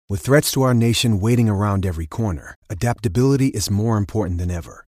With threats to our nation waiting around every corner, adaptability is more important than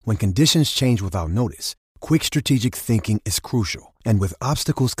ever. When conditions change without notice, quick strategic thinking is crucial. And with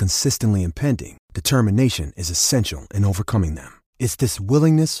obstacles consistently impending, determination is essential in overcoming them. It's this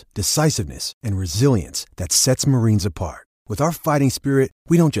willingness, decisiveness, and resilience that sets Marines apart. With our fighting spirit,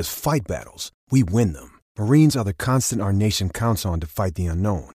 we don't just fight battles, we win them. Marines are the constant our nation counts on to fight the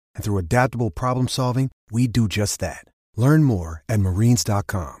unknown. And through adaptable problem solving, we do just that. Learn more at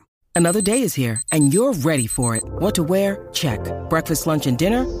marines.com. Another day is here, and you're ready for it. What to wear? Check. Breakfast, lunch, and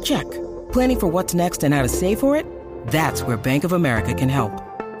dinner? Check. Planning for what's next and how to save for it? That's where Bank of America can help.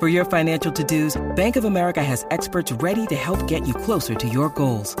 For your financial to-dos, Bank of America has experts ready to help get you closer to your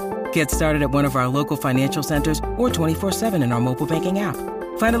goals. Get started at one of our local financial centers or 24/7 in our mobile banking app.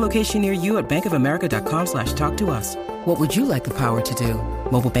 Find a location near you at bankofamerica.com/talktous. What would you like the power to do?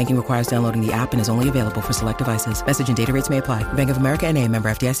 Mobile banking requires downloading the app and is only available for select devices. Message and data rates may apply. Bank of America N.A., member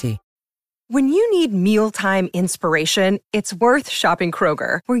FDIC. When you need mealtime inspiration, it's worth shopping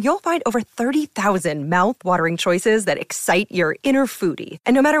Kroger, where you'll find over 30,000 mouth-watering choices that excite your inner foodie.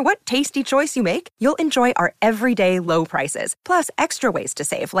 And no matter what tasty choice you make, you'll enjoy our everyday low prices, plus extra ways to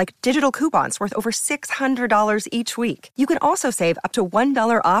save, like digital coupons worth over $600 each week. You can also save up to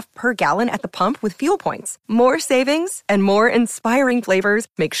 $1 off per gallon at the pump with fuel points. More savings and more inspiring flavors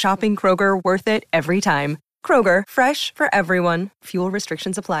make shopping Kroger worth it every time. Kroger, fresh for everyone. Fuel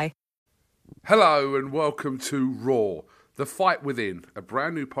restrictions apply. Hello and welcome to Raw, The Fight Within, a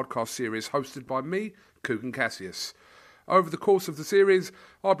brand new podcast series hosted by me, Coogan Cassius. Over the course of the series,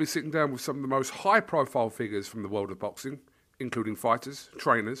 I'll be sitting down with some of the most high-profile figures from the world of boxing, including fighters,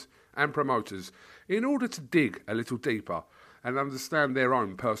 trainers and promoters, in order to dig a little deeper and understand their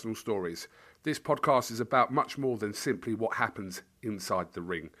own personal stories. This podcast is about much more than simply what happens inside the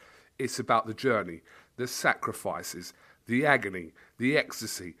ring. It's about the journey, the sacrifices, the agony, the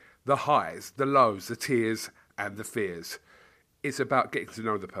ecstasy, the highs, the lows, the tears, and the fears. It's about getting to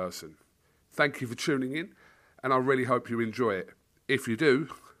know the person. Thank you for tuning in, and I really hope you enjoy it. If you do,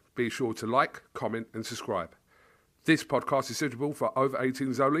 be sure to like, comment, and subscribe. This podcast is suitable for over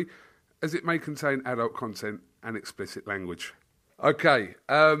 18s only, as it may contain adult content and explicit language. Okay,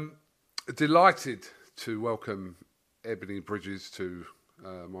 delighted to welcome Ebanie Bridges to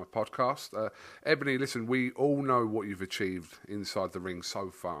my podcast. Ebanie, listen, we all know what you've achieved inside the ring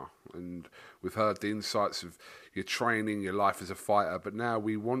so far, and we've heard the insights of your training, your life as a fighter, but now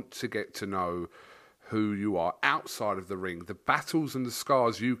we want to get to know who you are outside of the ring, the battles and the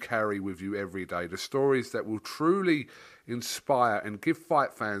scars you carry with you every day, the stories that will truly inspire and give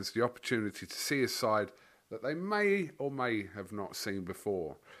fight fans the opportunity to see a side that they may or may have not seen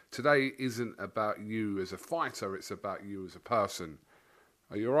before. Today isn't about you as a fighter, it's about you as a person.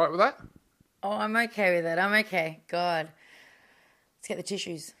 Are you all right with that? Oh, I'm okay with it. I'm okay. God. Let's get the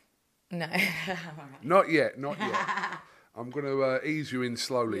tissues. No. Not yet. I'm going to ease you in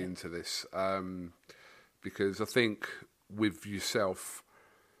slowly into this because I think with yourself,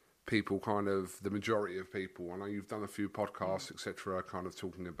 people the majority of people, I know you've done a few podcasts, etc., kind of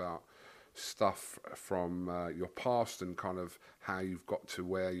talking about stuff from your past and kind of how you've got to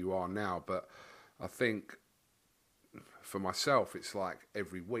where you are now. But I think for myself, it's like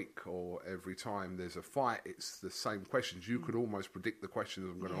every week or every time there's a fight, it's the same questions. You could almost predict the questions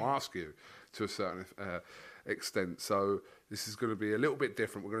I'm going to ask you to a certain extent. So this is going to be a little bit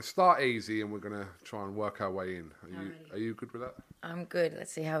different. We're going to start easy and we're going to try and work our way in. Are you good with that? I'm good.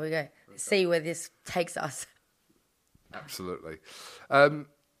 Let's see how we go. Okay. See where this takes us. Absolutely.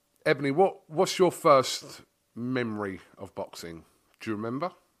 Ebanie, what's your first memory of boxing? Do you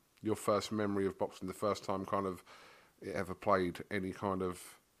remember your first memory of boxing, the first time kind of it ever played any kind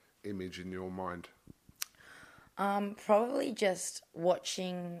of image in your mind? Probably just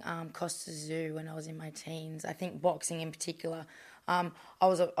watching Costa Zoo when I was in my teens. I think boxing in particular. I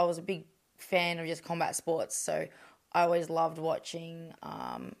was a big fan of just combat sports, so I always loved watching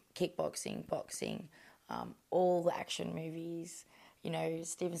kickboxing, boxing, all the action movies. You know,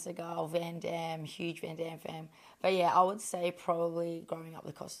 Steven Seagal, Van Damme, huge Van Damme fan. But yeah, I would say probably growing up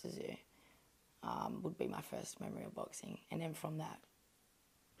with Costa Zoo would be my first memory of boxing. And then from that.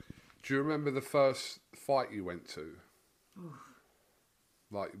 Do you remember the first fight you went to? Oof.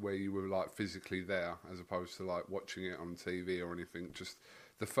 Like where you were like physically there as opposed to like watching it on TV or anything? Just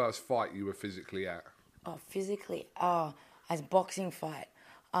the first fight you were physically at? Oh, physically? Oh, as boxing fight.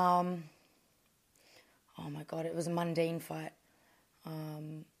 Oh my God, it was a Mundine fight.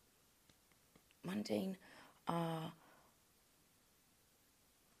 Mundine.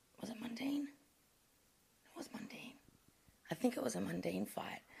 Was it Mundine? It was Mundine. I think it was a Mundine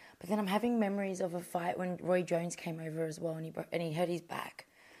fight. But then I'm having memories of a fight when Roy Jones came over as well, and he hurt his back.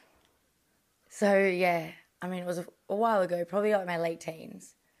 So, yeah, I mean, it was a while ago, probably like my late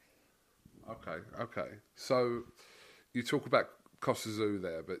teens. Okay. So you talk about Kosuzu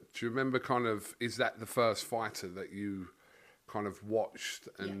there, but do you remember kind of, is that the first fighter that you kind of watched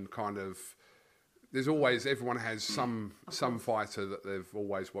and kind of, there's always, everyone has some fighter that they've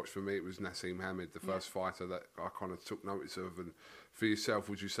always watched. For me, it was Nassim Hamid, the first fighter that I kind of took notice of. And for yourself,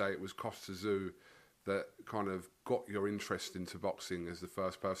 would you say it was Kosuzu that kind of got your interest into boxing as the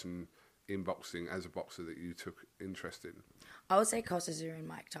first person in boxing as a boxer that you took interest in? I would say Kosuzu and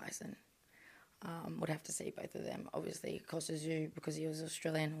Mike Tyson. Would have to say both of them. Obviously, Kosuzu, because he was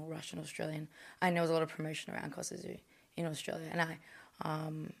Australian or Russian Australian. And there was a lot of promotion around Kosuzu in Australia.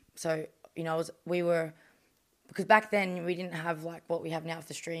 And so, you know, because back then we didn't have like what we have now with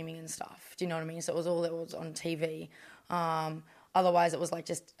the streaming and stuff. Do you know what I mean? So it was all that was on TV. Otherwise, it was like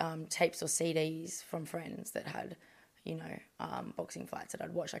just tapes or CDs from friends that had, you know, boxing fights that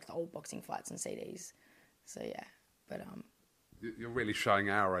I'd watch, like the old boxing fights and CDs. So yeah, but You're really showing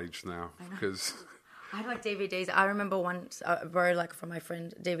our age now because I had like DVDs. I remember once I borrowed like from my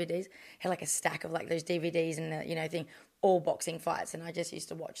friend DVDs. He had like a stack of like those DVDs and the, you know, thing, all boxing fights, and I just used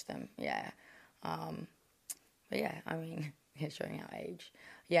to watch them. Yeah, but yeah, I mean, yeah, showing our age.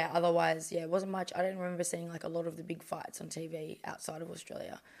 Yeah, otherwise, yeah, it wasn't much. I don't remember seeing like a lot of the big fights on TV outside of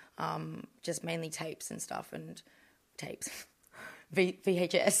Australia. Just mainly tapes and stuff and tapes.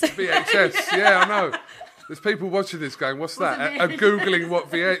 VHS. VHS, yeah, I know. There's people watching this going, what's that? And Googling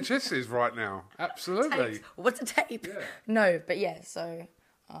what VHS is right now. Absolutely. Tapes. What's a tape? Yeah. No, but yeah, so,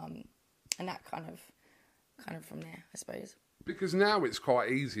 and that kind of from there, I suppose. Because now it's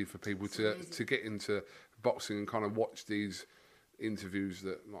quite easy for people to get into boxing and kind of watch these interviews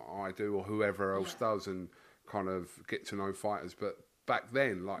that I do or whoever else does and kind of get to know fighters. But back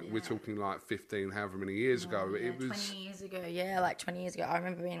then, like we're talking like 15, however many years ago, it was 20 years ago. Yeah, like 20 years ago. I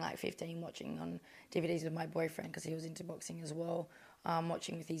remember being like 15 watching on DVDs with my boyfriend because he was into boxing as well.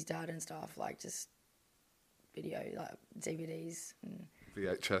 Watching with his dad and stuff, like just video, like DVDs and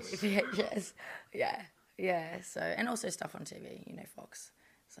VHS. Yeah. So, and also stuff on TV, you know, Fox.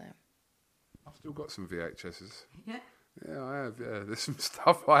 So I've still got some VHSs. Yeah. Yeah, I have. Yeah, there's some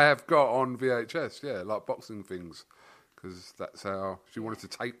stuff I have got on VHS. Yeah, like boxing things. Because that's how, if you wanted to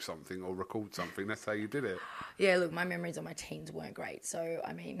tape something or record something, that's how you did it. Yeah, look, my memories of my teens weren't great. So,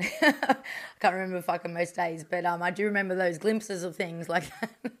 I mean, I can't remember fucking most days. But I do remember those glimpses of things like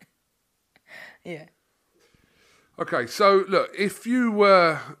that. Yeah. Okay, so look, if you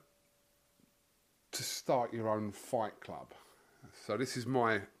were to start your own fight club, so this is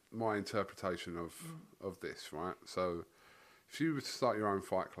my interpretation of this, right? So, if you were to start your own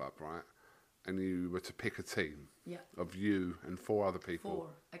fight club, right, and you were to pick a team of you and 4 other people.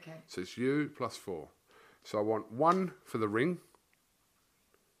 4, okay. So it's you plus 4. So I want 1 for the ring,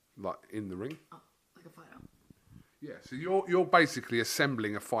 like in the ring. Oh, like a fighter. Yeah, so you're basically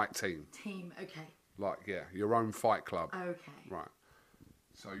assembling a fight team. Okay. Like, yeah, your own fight club. Okay. Right.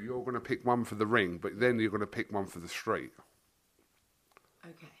 So you're going to pick 1 for the ring, but then you're going to pick 1 for the street.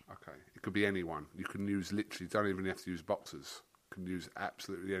 Okay. Okay. It could be anyone. You can use literally, don't even have to use boxers. You can use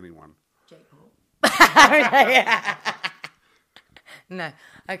absolutely anyone. Jake Paul. No.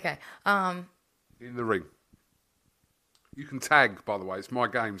 Okay. In the ring. You can tag, by the way. It's my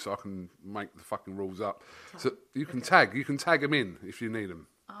game, so I can make the fucking rules up. So you can tag. You can tag them in if you need them.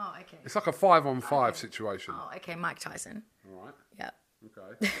 Oh, okay. It's like a 5-on-5 situation. Oh, okay. Mike Tyson. All right. Yeah.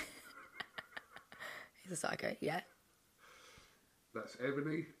 Okay. He's a psycho. Yeah. That's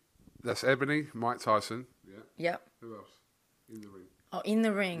Ebanie. Mike Tyson. Yeah. Yep. Who else? In the ring. Oh, in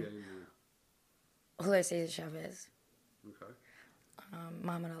the ring. Yeah, in the ring. Julio Cesar Chavez. Okay.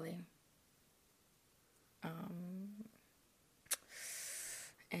 Muhammad Ali.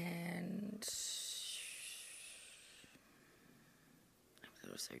 And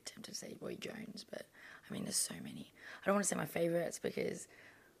I was so tempted to say Roy Jones, but I mean, there's so many. I don't want to say my favourites because,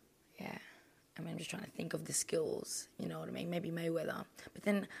 yeah, I mean, I'm just trying to think of the skills, you know what I mean? Maybe Mayweather. But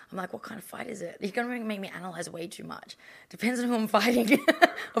then I'm like, what kind of fight is it? You're going to make me analyse way too much. Depends on who I'm fighting,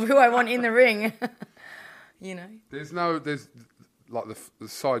 of who I want in the ring, you know? There's like the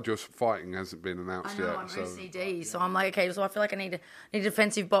side you're fighting hasn't been announced yet. I'm OCD, so I'm like, okay, so I feel like I need a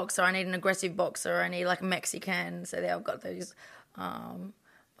defensive boxer, I need an aggressive boxer, I need like a Mexican. So there I've got those. But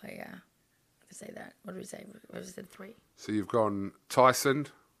yeah, I say that. What did we say? What was it? 3. So you've gone Tyson,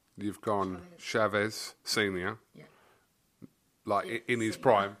 you've gone Chavez Senior. Yeah. Like in his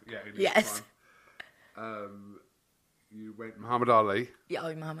prime. Yeah. Yes. Prime. You went Muhammad Ali. Yeah.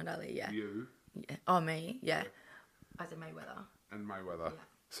 Oh, Muhammad Ali. Yeah. You. Yeah. Oh, me. Yeah. I said Mayweather. And Mayweather. Yeah.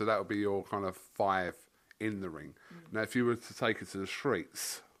 So that would be your kind of 5 in the ring. Now, if you were to take it to the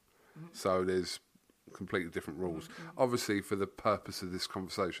streets, So there's completely different rules. Obviously, for the purpose of this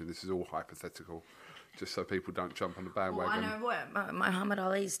conversation, this is all hypothetical, just so people don't jump on the bandwagon. Well, I know what. Muhammad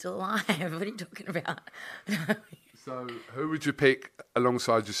Ali is still alive. What are you talking about? So who would you pick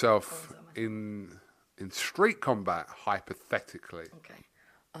alongside yourself in street combat, hypothetically? Okay.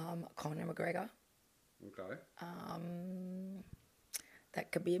 Conor McGregor. Okay.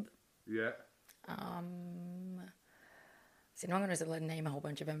 That Khabib. Yeah. See, now I'm going to name a whole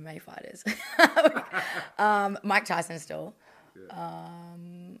bunch of MMA fighters. Mike Tyson still. Yeah.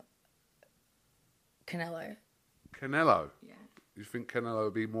 Canelo. Canelo? Yeah. You think Canelo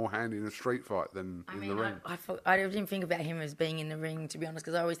would be more handy in a street fight than in the ring? I didn't think about him as being in the ring, to be honest,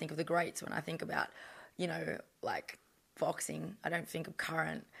 because I always think of the greats when I think about, like boxing. I don't think of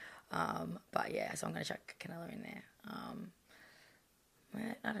current. But yeah, so I'm going to chuck Canelo in there.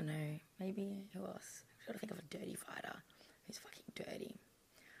 I don't know. Maybe who else? I've got to think of a dirty fighter who's fucking dirty.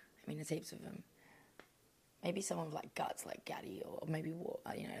 I mean, there's heaps of them. Maybe someone with like guts, like Gaddy, or maybe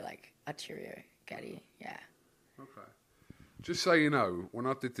like Arturio Gaddy. Yeah. Okay. Just so you know, when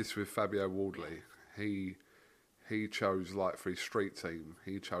I did this with Fabio Wardley, he chose like for his street team,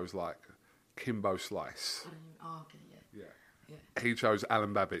 he chose like Kimbo Slice. Oh, okay, yeah. Yeah. He chose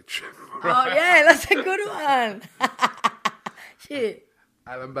Alan Babbage. Oh yeah, that's a good one. Shit.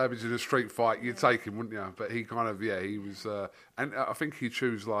 Alan Babbage in a street fight, you'd take him, wouldn't you? But he kind of, he was, and I think he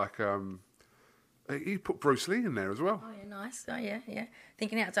chose like, he put Bruce Lee in there as well. Oh yeah, nice. Oh yeah.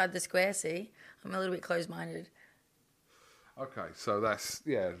 Thinking outside the square. See, I'm a little bit closed-minded. Okay, so that's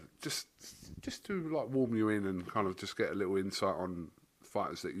just to like warm you in and kind of just get a little insight on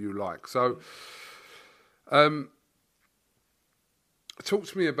fighters that you like. So, talk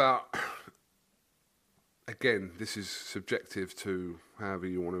to me about. Again, this is subjective to however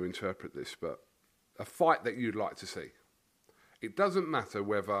you want to interpret this, but a fight that you'd like to see. It doesn't matter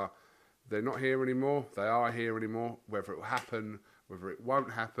whether they're not here anymore, they are here anymore, whether it will happen, whether it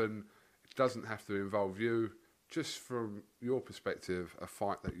won't happen. It doesn't have to involve you. Just from your perspective, a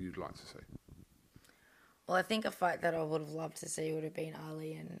fight that you'd like to see. Well, I think a fight that I would have loved to see would have been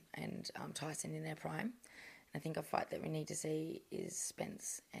Ali and Tyson in their prime. I think a fight that we need to see is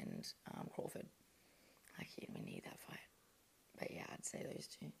Spence and Crawford. Like, yeah, we need that fight. But yeah, I'd say those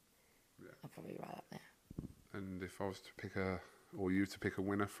two. Yeah. I'll probably right up there. And if I was to pick you to pick a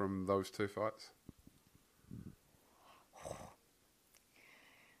winner from those two fights?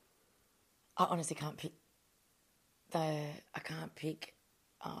 I honestly can't pick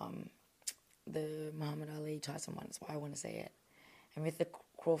the Muhammad Ali Tyson one. That's why I want to see it. And with the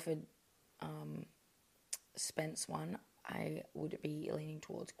Crawford Spence one, I would be leaning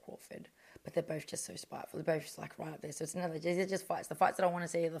towards Crawford. But they're both just so spiteful. They're both just like right up there. So they're just fights. The fights that I want to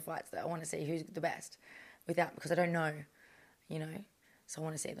see are the fights that I want to see who's the best. Because I don't know, So I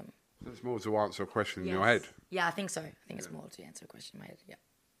want to see them. So it's more to answer a question in your head. Yeah, I think so. I think it's more to answer a question in my head. Yeah.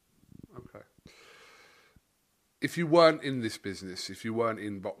 Okay. If you weren't in this business, if you weren't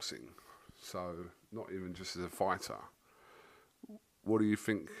in boxing, so not even just as a fighter, what do you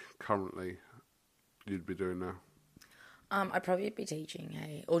think currently you'd be doing now? I'd probably be teaching,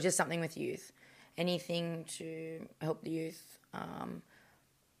 hey, or just something with youth. Anything to help the youth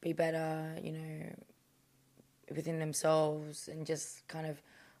be better, within themselves, and just kind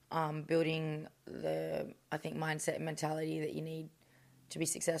of building the, I think, mindset and mentality that you need to be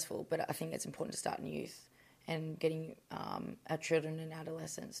successful. But I think it's important to start in youth and getting our children and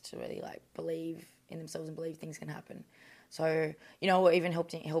adolescents to really like believe in themselves and believe things can happen. So, or even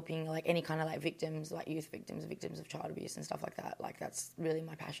helping like any kind of like victims, like youth victims of child abuse and stuff like that. Like that's really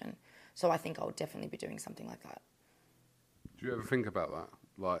my passion. So I think I'll definitely be doing something like that. Do you ever think about that?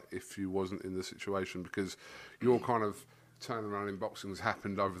 Like if you wasn't in the situation, because your kind of turnaround in boxing has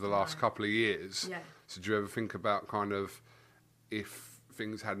happened over the last couple of years. Yeah. So do you ever think about kind of if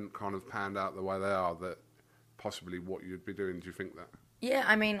things hadn't kind of panned out the way they are, that possibly what you'd be doing? Do you think that? Yeah,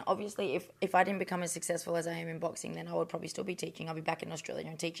 I mean, obviously, if I didn't become as successful as I am in boxing, then I would probably still be teaching. I'll be back in Australia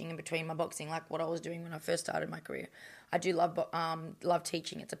and teaching in between my boxing, like what I was doing when I first started my career. I do love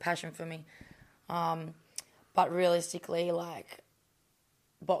teaching. It's a passion for me. But realistically, like,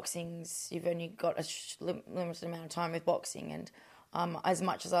 boxing's, you've only got a limited amount of time with boxing. And as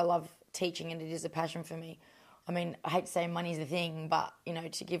much as I love teaching and it is a passion for me, I mean, I hate to say money's the thing, but,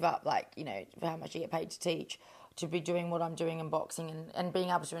 to give up, like, for how much you get paid to teach, to be doing what I'm doing in boxing and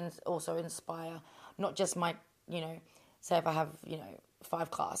being able to also inspire not just my, say if I have,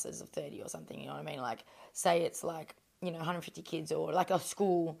 5 classes of 30 or something, you know what I mean? Like, say it's like, 150 kids or like a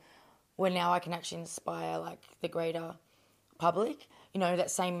school where now I can actually inspire like the greater public,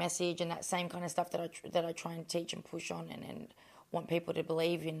 that same message and that same kind of stuff that I try and teach and push on and want people to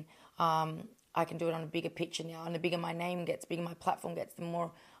believe in. I can do it on a bigger picture now, and the bigger my name gets, bigger my platform gets, the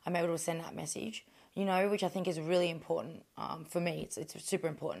more I'm able to send that message, you know, which I think is really important for me. It's super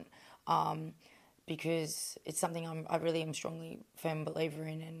important because it's something I really am strongly firm believer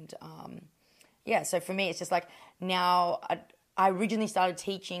in. And so for me, it's just like now I originally started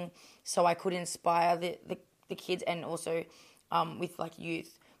teaching so I could inspire the kids, and also with like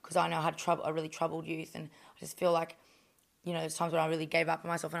youth, because I know I had a really troubled youth, and I just feel like, you know, there's times when I really gave up on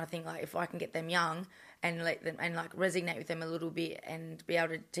myself, and I think like if I can get them young and let them and like resonate with them a little bit and be able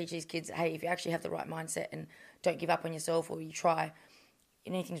to teach these kids, hey, if you actually have the right mindset and don't give up on yourself, or you try,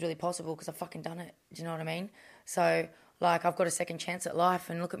 anything's really possible, because I've fucking done it. Do you know what I mean? So like I've got a second chance at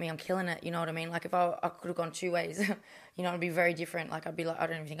life, and look at me, I'm killing it. You know what I mean? Like if I could have gone two ways, you know, it'd be very different. Like I'd be like, I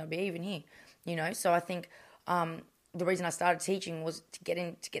don't even think I'd be even here, you know? So I think the reason I started teaching was to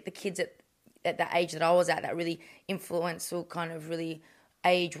get the kids at that age that I was at, that really influential kind of really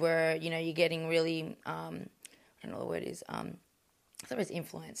age where, you know, you're getting really, I don't know what the word is, I suppose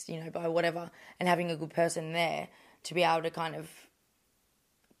influenced, you know, by whatever, and having a good person there to be able to kind of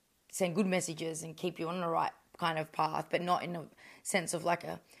send good messages and keep you on the right kind of path, but not in a sense of like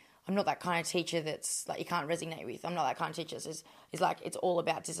I'm not that kind of teacher that's like you can't resonate with. I'm not that kind of teacher. It's like it's all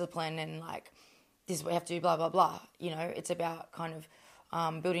about discipline and like this is what you have to do, blah, blah, blah. You know, it's about kind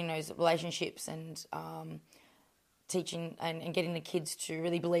of building those relationships and teaching and getting the kids to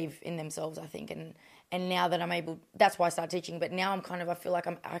really believe in themselves, I think. And now that I'm able, that's why I started teaching. But now I feel like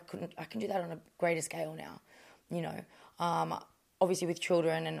I can do that on a greater scale now, you know. Obviously with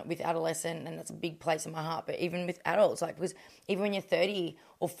children and with adolescent, and that's a big place in my heart. But even with adults, like, because even when you're 30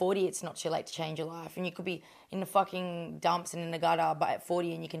 or 40, it's not too late to change your life. And you could be in the fucking dumps and in the gutter, but at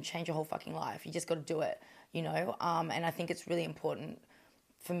 40 and you can change your whole fucking life. You just got to do it, you know. And I think it's really important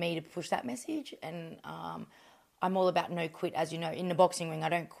for me to push that message. And I'm all about no quit, as you know. In the boxing ring, I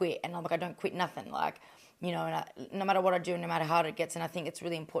don't quit, and I'm like, I don't quit nothing. Like, you know, and no matter what I do, no matter how hard it gets. And I think it's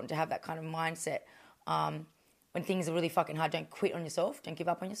really important to have that kind of mindset. When things are really fucking hard, don't quit on yourself. Don't give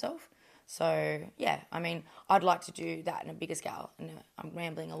up on yourself. So, yeah, I mean, I'd like to do that in a bigger scale. And I'm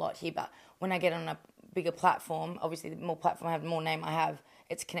rambling a lot here, but when I get on a bigger platform, obviously the more platform I have, the more name I have,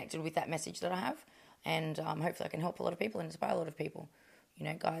 it's connected with that message that I have. And hopefully I can help a lot of people and inspire a lot of people. You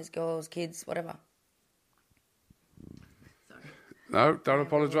know, guys, girls, kids, whatever. Sorry. No, don't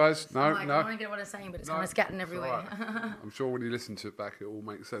apologise. No, I no. don't want to get what I'm saying, but it's kind of scattered everywhere. Right. I'm sure when you listen to it back, it all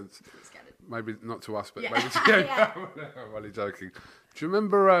makes sense. Scattered. Maybe not to us, but Yeah. maybe to you. Yeah. I'm only joking. Do you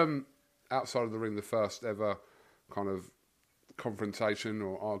remember outside of the ring, the first ever kind of confrontation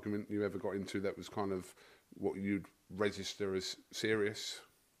or argument you ever got into that was kind of what you'd register as serious,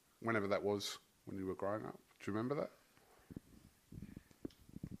 whenever that was, when you were growing up? Do you remember that?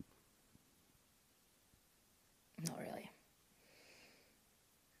 Not really.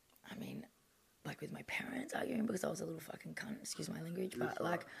 I mean, like with my parents arguing because I was a little fucking cunt, excuse my language, but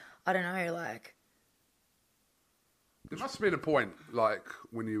like, I don't know, like... There must have been a point, like,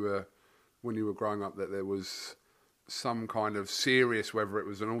 when you were growing up, that there was some kind of serious, whether it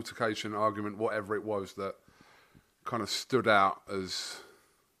was an altercation, argument, whatever it was, that kind of stood out as...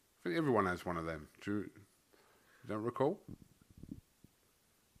 I think everyone has one of them. You don't recall?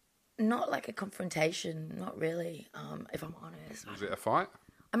 Not like a confrontation, not really, if I'm honest. Was it a fight?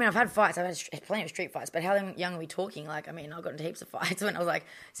 I mean, I've had fights. I've had plenty of street fights. But how young are we talking? Like, I mean, I got into heaps of fights when I was like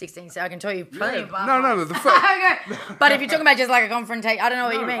 16, so I can tell you plenty of No, the first... Okay. But if you're talking about just like a confrontation, I don't know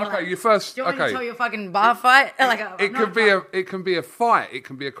what you mean. Okay, like, your first... Do you want me to tell you a fucking bar fight? It can be a fight. It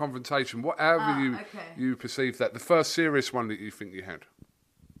can be a confrontation. However you perceive that. The first serious one that you think you had.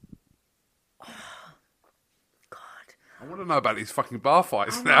 I want to know about these fucking bar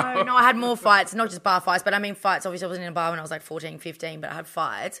fights now. No, I had more fights, not just bar fights, but I mean fights. Obviously, I wasn't in a bar when I was like 14, 15, but I had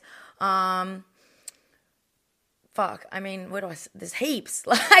fights. Fuck, I mean, there's heaps.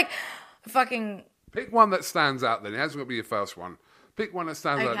 Like, fucking... Pick one that stands out then. It hasn't got to be your first one. Pick one that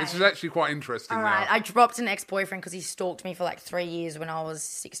stands out. This is actually quite interesting All now. right, I dropped an ex-boyfriend because he stalked me for like 3 years when I was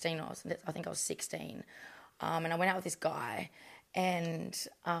 16. I think I was 16. And I went out with this guy. And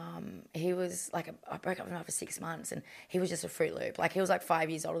he was like, I broke up with him after 6 months, and he was just a Fruit Loop. Like, he was like 5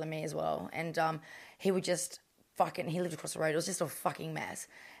 years older than me as well. And he would just he lived across the road. It was just a fucking mess.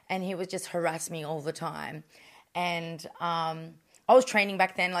 And he would just harass me all the time. And I was training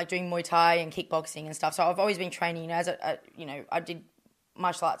back then, like doing Muay Thai and kickboxing and stuff. So I've always been training, you know, I did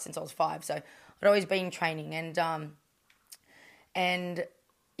martial arts since I was 5. So I'd always been training. And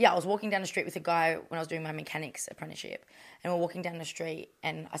yeah, I was walking down the street with a guy when I was doing my mechanics apprenticeship, and we're walking down the street,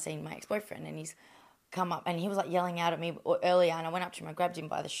 and I seen my ex-boyfriend, and he's come up, and he was like yelling out at me earlier, and I went up to him, I grabbed him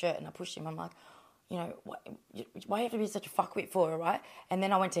by the shirt, and I pushed him. I'm like, you know, why you have to be such a fuckwit for, right? And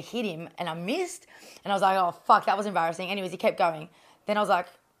then I went to hit him and I missed. And I was like, oh, fuck, that was embarrassing. Anyways, he kept going. Then I was like,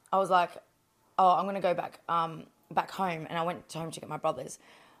 oh, I'm going to go back home. And I went home to get my brothers.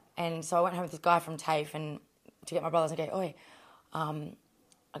 And so I went home with this guy from TAFE and to get my brothers and go, oi,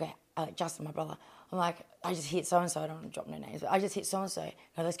 okay, Justin, my brother. I'm like, I just hit so-and-so. I don't want to drop no names, but I just hit so-and-so.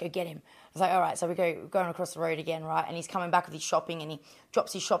 No, let's go get him. I was like, all right. So we're going across the road again, right? And he's coming back with his shopping and he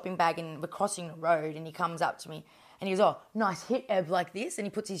drops his shopping bag and we're crossing the road and he comes up to me and he goes, oh, nice hit, Eb, like this. And he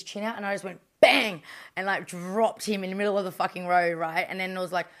puts his chin out and I just went, bang, and like dropped him in the middle of the fucking road, right? And then it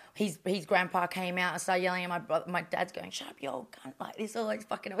was like his grandpa came out and started yelling at my brother. My dad's going, shut up, yo, cunt, like this. All like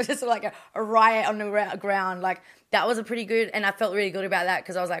fucking, it was just like a riot on the ground. Like that was a pretty good, and I felt really good about that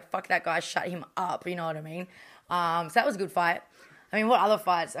because I was like, fuck that guy, shut him up, you know what I mean? So that was a good fight. I mean, what other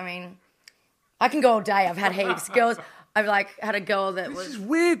fights? I mean, I can go all day. I've had heaps. Girls, I've like had a girl that This is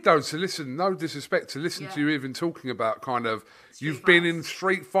weird though to listen, no disrespect, to listen to you even talking about kind of, you've been in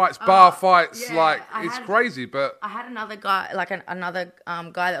street fights, bar fights, it's crazy, but... I had another guy, like another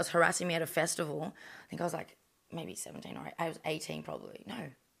guy that was harassing me at a festival. I think I was like maybe 17 or I was 18 probably. No,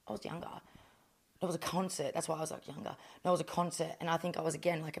 I was younger. It was a concert, that's why I was like younger. No, it was a concert, and I think I was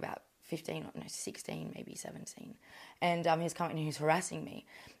again like about 16, maybe 17. And he was coming and he was harassing me.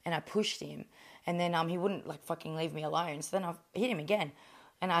 And I pushed him. And then he wouldn't like fucking leave me alone. So then I hit him again.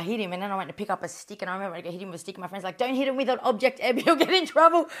 And I hit him and then I went to pick up a stick. And I remember I hit him with a stick. And my friend's like, don't hit him with an object, Eb. You'll get in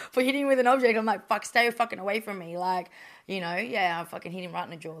trouble for hitting him with an object. I'm like, fuck, stay fucking away from me. Like, you know, yeah, I fucking hit him right in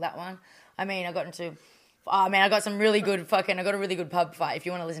the jaw, that one. I mean, I got some really good I got a really good pub fight if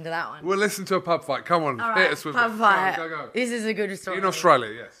you want to listen to that one. We'll listen to a pub fight. Come on, right, hit us with pub it. fight. Go. This is a good story. In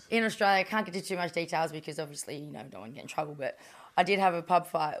Australia, yes. In Australia, I can't get into too much details because obviously, you know, don't want to get in trouble. But I did have a pub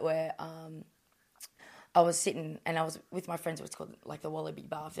fight where I was sitting and I was with my friends. It was called like the Wallaby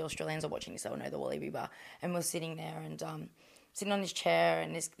Bar. If the Australians are watching this, they'll know the Wallaby Bar. And we're sitting there and sitting on this chair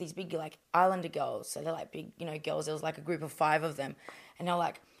and there's these big like Islander girls. So they're like big, you know, girls. There was like a group of 5 of them. And they're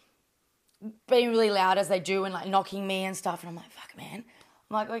like being really loud as they do and like knocking me and stuff. And I'm like, fuck, man.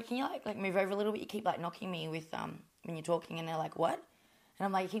 I'm like, wait, can you like move over a little bit? You keep like knocking me with when you're talking. And they're like, what? And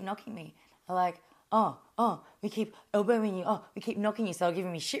I'm like, you keep knocking me. They're like, oh, we keep elbowing you. Oh, we keep knocking you. So they're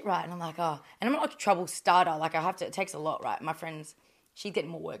giving me shit, right? And I'm like, oh. And I'm not like a trouble starter. Like it takes a lot, right? My friends, she's getting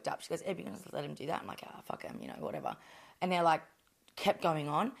more worked up. She goes, you're going to let him do that? I'm like, fuck him, you know, whatever. And they're like, kept going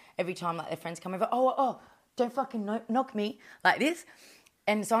on. Every time like their friends come over, oh, don't fucking knock me like this.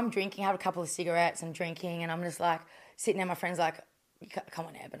 And so I'm drinking, I have a couple of cigarettes and drinking. And I'm just like sitting there. My friend's like, come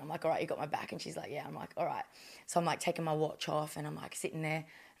on, Eb. And I'm like, all right, you got my back. And she's like, yeah. I'm like, all right. So I'm like taking my watch off and I'm like sitting there.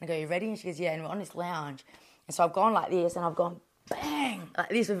 And I go, you ready? And she goes, yeah. And we're on this lounge. And so I've gone like this and I've gone bang, like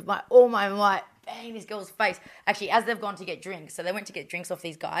this with all my might, bang this girl's face. Actually, as they've gone to get drinks. So they went to get drinks off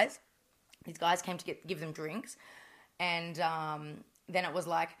these guys. These guys came to give them drinks. And then it was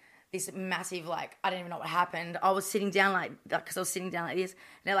like this massive, like, I don't even know what happened. I was sitting down like, because I was sitting down like this. And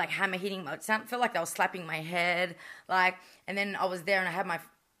they're like hammer hitting. It felt like they were slapping my head. Like, and then I was there and I had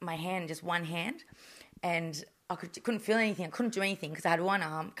my hand, just one hand. And I couldn't feel anything. I couldn't do anything because I had one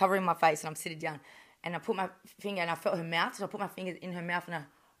arm covering my face and I'm sitting down. And I put my finger and I felt her mouth. So I put my fingers in her mouth and I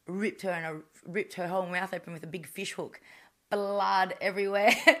ripped her whole mouth open with a big fish hook. Blood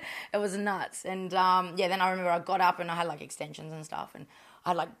everywhere. It was nuts. And then I remember I got up and I had like extensions and stuff. And I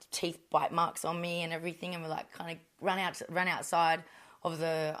had like teeth bite marks on me and everything. And we like kind of ran outside of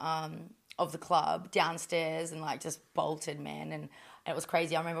the club downstairs and like just bolted, man. And it was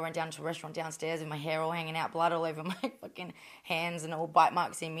crazy. I remember I went down to a restaurant downstairs with my hair all hanging out, blood all over my fucking hands and all bite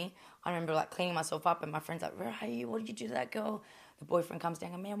marks in me. I remember like cleaning myself up and my friend's like, where are you? What did you do to that girl? The boyfriend comes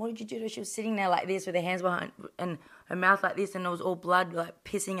down and, man, what did you do to her? She was sitting there like this with her hands behind and her mouth like this and there was all blood like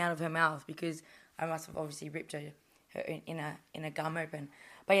pissing out of her mouth because I must have obviously ripped her in a gum open.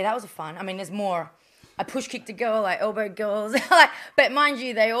 But yeah, that was fun. I mean, there's more. I push kicked a girl, I elbowed girls. But mind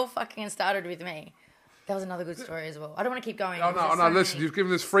you, they all fucking started with me. That was another good story as well. I don't want to keep going. No, listen, you've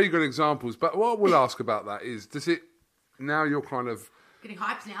given us 3 good examples, but what we'll ask about that is, does it, now you're kind of... Getting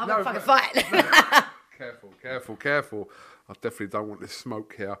hyped now, I've got to fucking fight. Careful. I definitely don't want this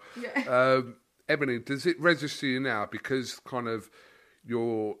smoke here. Yeah. Ebanie, does it register you now because kind of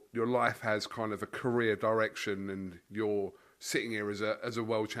your life has kind of a career direction and you're sitting here as a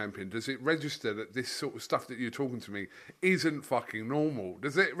world champion? Does it register that this sort of stuff that you're talking to me isn't fucking normal?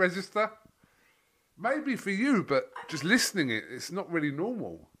 Does it register? Maybe for you, but just listening it's not really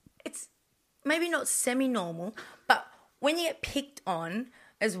normal. It's maybe not semi-normal, but when you get picked on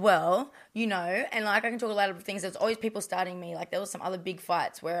as well, you know, and like I can talk a lot of things. There's always people starting me. Like there was some other big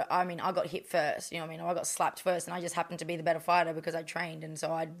fights where I got hit first, you know what I mean, or I got slapped first, and I just happened to be the better fighter because I trained, and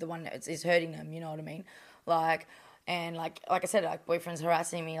so the one that is hurting them, you know what I mean, like. And like I said, like boyfriends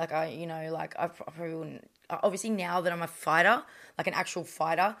harassing me, like I probably wouldn't. Obviously now that I'm a fighter, like an actual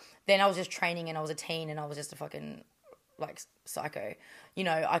fighter, then I was just training and I was a teen and I was just a fucking like psycho. You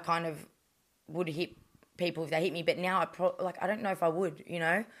know, I kind of would hit people if they hit me, but now I don't know if I would. You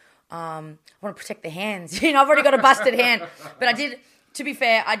know, I want to protect the hands. You know, I've already got a busted hand, but I did. To be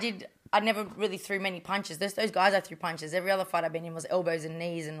fair, I never really threw many punches. Those guys I threw punches. Every other fight I've been in was elbows and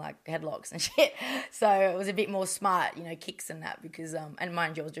knees and like headlocks and shit. So it was a bit more smart, you know, kicks and that because, and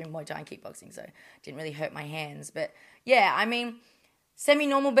mind you, I was doing Muay Thai and kickboxing, so it didn't really hurt my hands. But yeah, I mean,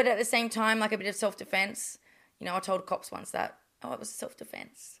 semi-normal, but at the same time, like a bit of self-defense. You know, I told cops once that, it was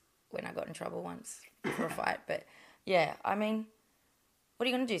self-defense when I got in trouble once for a fight. But yeah, I mean, what are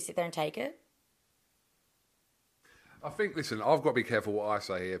you going to do? Sit there and take it? I think, listen, I've got to be careful what I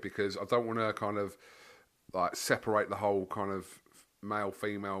say here because I don't want to kind of like separate the whole kind of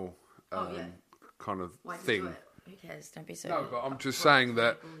male-female kind of thing. Who cares? Don't be so... No, but I'm just saying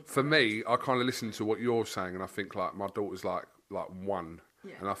that for me, I kind of listen to what you're saying and I think like my daughter's like one.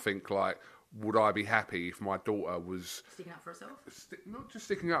 Yeah. And I think like, would I be happy if my daughter was... Sticking up for herself? Not just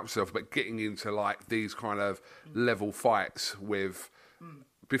sticking up for herself, but getting into like these kind of level fights with...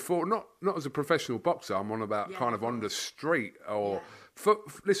 Before, not as a professional boxer, I'm on about kind of on the street or...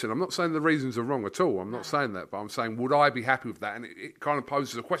 listen, I'm not saying the reasons are wrong at all. I'm not saying that, but I'm saying, would I be happy with that? And it kind of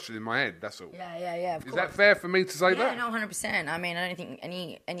poses a question in my head, that's all. Yeah, of course. Is that fair for me to say that? Yeah, no, 100%. I mean, I don't think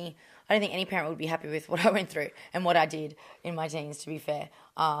any parent would be happy with what I went through and what I did in my teens, to be fair.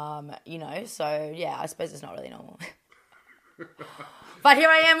 You know, so yeah, I suppose it's not really normal. But here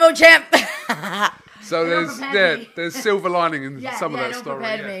I am, world champ. So there's silver lining in some of that story.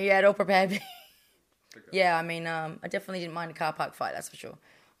 It all prepared me. Okay. Yeah, I mean, I definitely didn't mind a car park fight, that's for sure.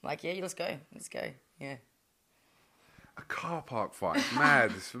 Like, yeah, let's go, yeah. A car park fight, it's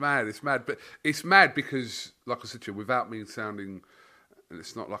mad. But it's mad because, like I said to you, without me sounding, and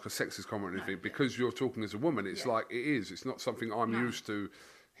it's not like a sexist comment or anything, because you're talking as a woman, it's like it is. It's not something I'm used to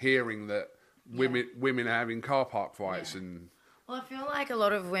hearing that women are having car park fights and... Well, I feel like a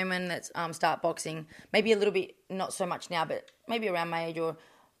lot of women that start boxing, maybe a little bit, not so much now, but maybe around my age or a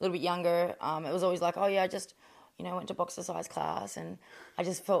little bit younger, it was always like, oh yeah, I just, you know, went to boxercise class and I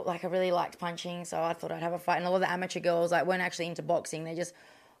just felt like I really liked punching, so I thought I'd have a fight. And a lot of the amateur girls like weren't actually into boxing. They just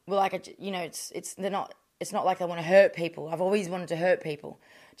were like, you know, it's not like they want to hurt people. I've always wanted to hurt people.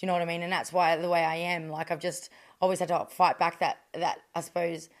 Do you know what I mean? And that's why the way I am. Like I've just always had to fight back that I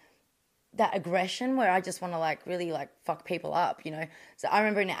suppose, that aggression where I just want to like really like fuck people up, you know. So I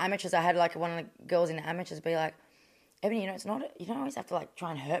remember in the amateurs, I had like one of the girls in the amateurs be like, Ebanie, you know, it's not, you don't always have to like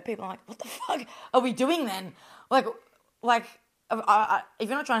try and hurt people. I'm like, what the fuck are we doing then? Like if you're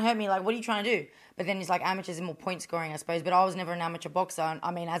not trying to hurt me, like what are you trying to do? But then it's like amateurs and more point scoring, I suppose. But I was never an amateur boxer.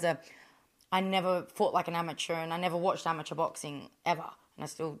 I mean, I never fought like an amateur and I never watched amateur boxing ever. And I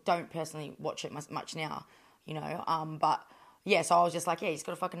still don't personally watch it much now, you know. But yeah, so I was just like, yeah, you just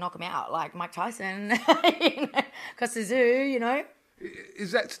got to fucking knock him out, like Mike Tyson, you know, Costa-Zoo, you know.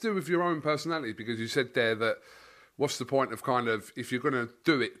 Is that to do with your own personality? Because you said there that what's the point of kind of, if you're going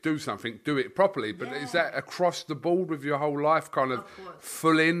to do something, do it properly. But is that across the board with your whole life, kind of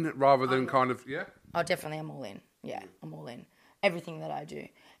full in rather than kind of, yeah? Oh, definitely, I'm all in. Yeah, I'm all in. Everything that I do.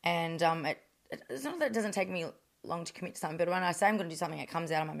 And it's not that it doesn't take me long to commit to something, but when I say I'm going to do something, it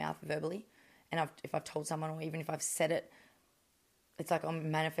comes out of my mouth verbally. And if I've told someone or even if I've said it, it's like I'm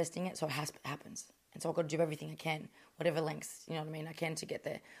manifesting it, so it happens. And so I've got to do everything I can, whatever lengths, you know what I mean, I can to get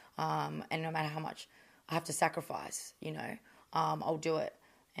there. And no matter how much I have to sacrifice, you know, I'll do it.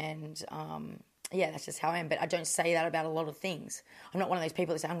 And, yeah, that's just how I am. But I don't say that about a lot of things. I'm not one of those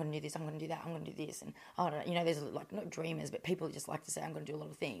people that say, I'm going to do this, I'm going to do that, I'm going to do this. And, I don't know, you know, there's like, not dreamers, but people who just like to say, I'm going to do a lot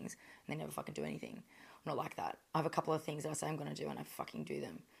of things, and they never fucking do anything. I'm not like that. I have a couple of things that I say I'm going to do, and I fucking do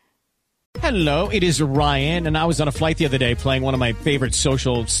them. Hello, it is Ryan, and I was on a flight the other day playing one of my favorite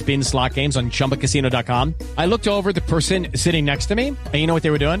social spin slot games on ChumbaCasino.com. I looked over at the person sitting next to me, and you know what they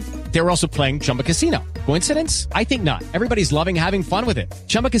were doing? They were also playing Chumba Casino. Coincidence? I think not. Everybody's loving having fun with it.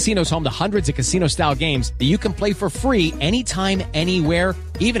 Chumba Casino is home to hundreds of casino-style games that you can play for free anytime, anywhere,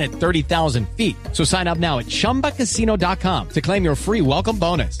 even at 30,000 feet. So sign up now at ChumbaCasino.com to claim your free welcome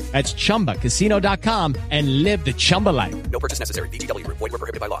bonus. That's ChumbaCasino.com and live the Chumba life. No purchase necessary. VGW. Void where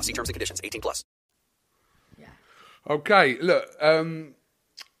prohibited by law. See terms and conditions. 18+. Yeah. Okay, look.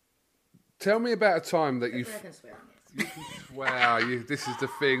 Tell me about a time that you can swear on this. You can swear. This is the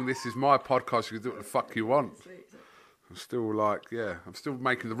thing. This is my podcast. You can do what the fuck you want. I'm still like, I'm still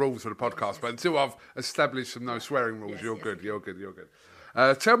making the rules for the podcast, but until I've established some no swearing rules, you're good.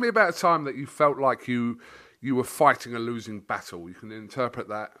 Tell me about a time that you felt like you were fighting a losing battle. You can interpret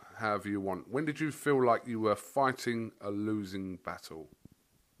that however you want. When did you feel like you were fighting a losing battle?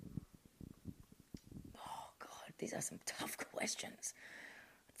 Oh, God, these are some tough questions.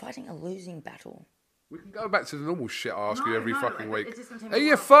 Fighting a losing battle. We can go back to the normal shit I ask you every fucking week. It's just gonna take Are me a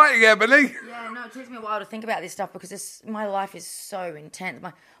you while. fighting, Ebanie? Yeah, no, it takes me a while to think about this stuff because my life is so intense.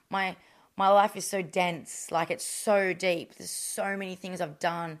 My life is so dense. Like, it's so deep. There's so many things I've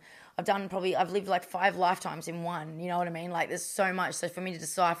done. I've lived like 5 lifetimes in one. You know what I mean? Like, there's so much. So for me to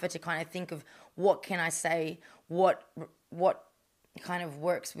decipher, to kind of think of what can I say, what kind of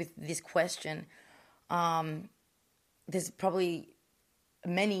works with this question. There's probably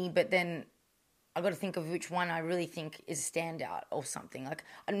many, but then I've got to think of which one I really think is a standout or something. Like,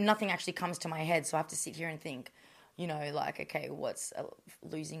 nothing actually comes to my head, so I have to sit here and think, you know, like, okay, what's a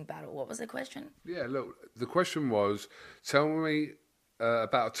losing battle? What was the question? Yeah, look, the question was, tell me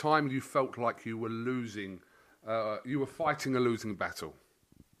about a time you felt like you were losing, you were fighting a losing battle.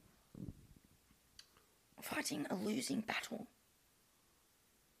 Fighting a losing battle?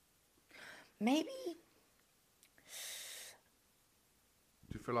 Maybe...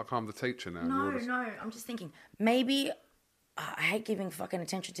 Do you feel like I'm the teacher now? No, I'm just thinking. Maybe I hate giving fucking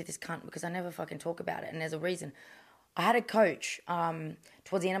attention to this cunt because I never fucking talk about it, and there's a reason. I had a coach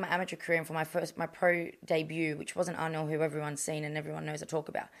towards the end of my amateur career and for my pro debut, which wasn't Arnold, who everyone's seen and everyone knows I talk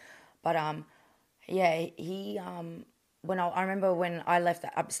about. But he when I remember when I left,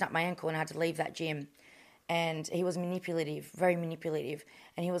 I snapped my ankle and I had to leave that gym. And he was manipulative, very manipulative.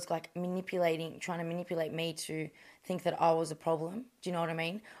 And he was like trying to manipulate me to think that I was a problem. Do you know what I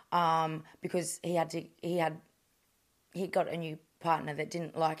mean? Because he got a new partner that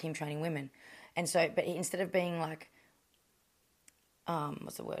didn't like him training women. And so, but instead of being like,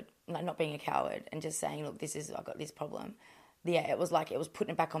 what's the word? Like, not being a coward and just saying, look, I've got this problem. Yeah, it was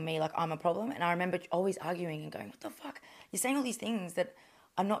putting it back on me like I'm a problem. And I remember always arguing and going, what the fuck? You're saying all these things that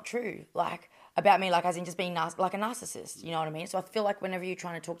are not true. Like, about me, like, as in just being like a narcissist, you know what I mean? So I feel like whenever you're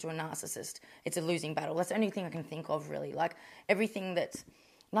trying to talk to a narcissist, it's a losing battle. That's the only thing I can think of, really. Like,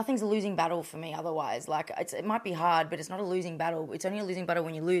 nothing's a losing battle for me otherwise. Like, it might be hard, but it's not a losing battle. It's only a losing battle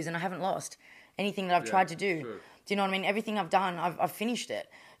when you lose, and I haven't lost anything that I've tried to do. Sure. Do you know what I mean? Everything I've done, I've finished it.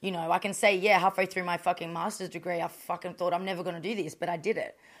 You know, I can say, halfway through my fucking master's degree, I fucking thought I'm never going to do this, but I did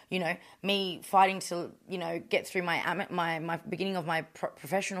it. You know, me fighting to, you know, get through my beginning of my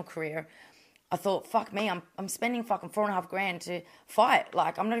professional career, I thought, fuck me, I'm spending fucking $4,500 to fight.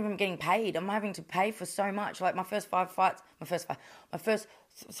 Like, I'm not even getting paid. I'm having to pay for so much. Like, my first 3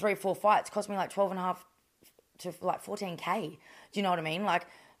 or 4 fights cost me like 12.5 to like 14K. Do you know what I mean? Like,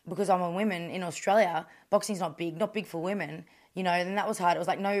 because I'm a woman in Australia, boxing's not big for women, you know, and that was hard. It was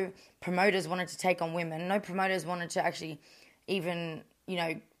like no promoters wanted to take on women. No promoters wanted to actually even, you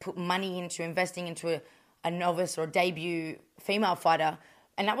know, put money into investing into a novice or a debut female fighter.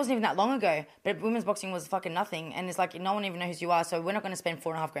 And that wasn't even that long ago. But women's boxing was fucking nothing. And it's like, no one even knows who you are. So we're not going to spend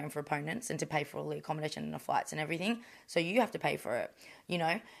 $4,500 for opponents and to pay for all the accommodation and the flights and everything. So you have to pay for it, you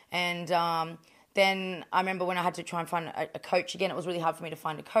know. And then I remember when I had to try and find a coach again, it was really hard for me to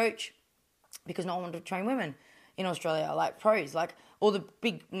find a coach because no one wanted to train women in Australia, like pros. Like, all the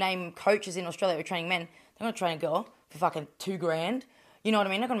big name coaches in Australia were training men. They're going to train a girl for fucking $2,000. You know what I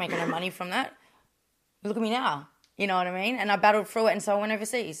mean? They're not going to make no money from that. Look at me now. You know what I mean? And I battled through it, and so I went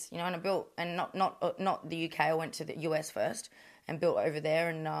overseas, you know, and I built, and not the UK. I went to the US first and built over there,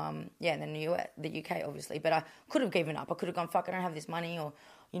 and and then the UK obviously. But I could have given up. I could have gone, fuck, I don't have this money, or,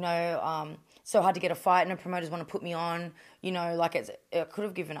 you know, so hard to get a fight, and no promoters want to put me on, you know, like I could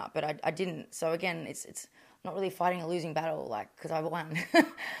have given up, but I didn't. So again, it's not really fighting a losing battle, like, because I won.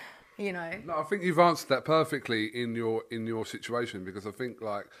 You know. No, I think you've answered that perfectly in your situation, because I think,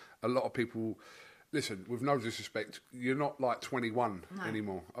 like, a lot of people. Listen, with no disrespect, you're not like 21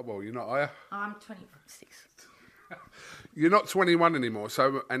 anymore. Oh, well, you're not, are you? I'm 26. You're not 21 anymore,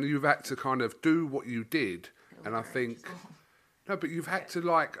 so, and you've had to kind of do what you did, and I think... No, but you've had to,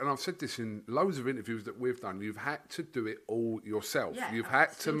 like, and I've said this in loads of interviews that we've done, you've had to do it all yourself. Yeah, you've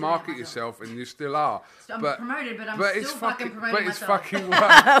had to market yourself, and you still are. So I'm promoted, but I'm still fucking promoting myself. But it's fucking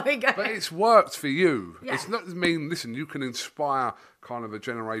worked. But it's worked for you. Yeah. It's not listen, you can inspire kind of a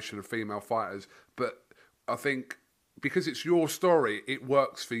generation of female fighters, but I think because it's your story, it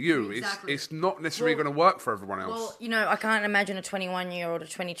works for you. Exactly. It's not necessarily going to work for everyone else. Well, you know, I can't imagine a 21-year-old, a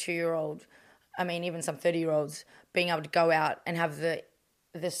 22-year-old, I mean, even some 30-year-olds being able to go out and have the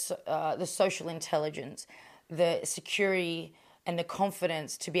social intelligence, the security and the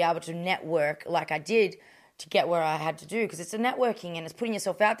confidence to be able to network like I did, to get where I had to do, because it's a networking and it's putting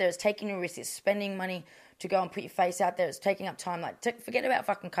yourself out there. It's taking a risk. It's spending money to go and put your face out there. It's taking up time. Like, forget about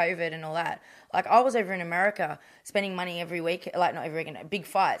fucking COVID and all that. Like, I was over in America spending money every week, like not every weekend, big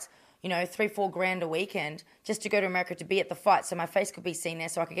fights, you know, $3-4 grand a weekend just to go to America to be at the fight, so my face could be seen there,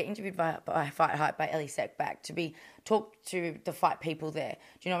 so I could get interviewed by Fight Hype, by Ellie Seckback, to be talked to the fight people there.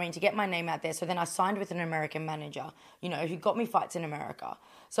 Do you know what I mean? To get my name out there. So then I signed with an American manager, you know, who got me fights in America.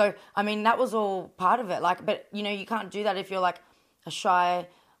 So, I mean, that was all part of it. Like, but, you know, you can't do that if you're like a shy,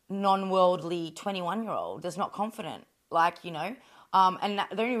 non-worldly 21-year-old that's not confident, like, you know. And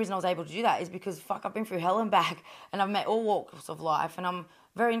the only reason I was able to do that is because, I've been through hell and back, and I've met all walks of life, and I'm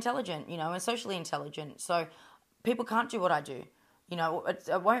very intelligent, you know, and socially intelligent. So people can't do what I do. You know,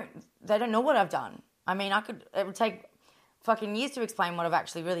 they don't know what I've done. I mean, it would take fucking years to explain what I've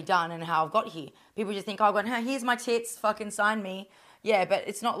actually really done and how I've got here. People just think, oh, hey, here's my tits, fucking sign me. Yeah, but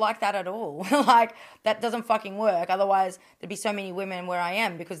it's not like that at all. Like, that doesn't fucking work. Otherwise, there'd be so many women where I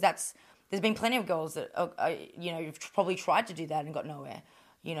am, because there's been plenty of girls that, you know, have probably tried to do that and got nowhere,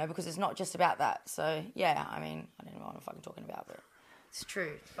 you know, because it's not just about that. So, yeah, I mean, I don't know what I'm fucking talking about, but it's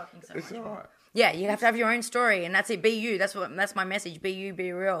true. It's fucking so It's much. all right. Yeah, you have to have your own story, and that's it. Be you. That's my message. Be you.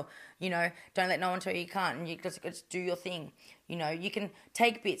 Be real. You know, don't let no one tell you you can't, and you just do your thing. You know, you can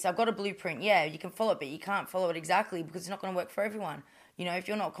take bits. I've got a blueprint. Yeah, you can follow it, but you can't follow it exactly, because it's not going to work for everyone. You know, if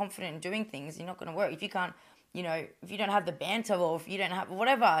you're not confident in doing things, you're not going to work. If you can't, you know, if you don't have the banter, or if you don't have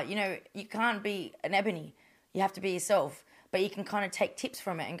whatever, you know, you can't be an Ebanie. You have to be yourself. But you can kind of take tips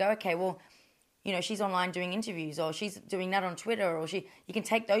from it and go, okay, well, you know, she's online doing interviews, or she's doing that on Twitter, or you can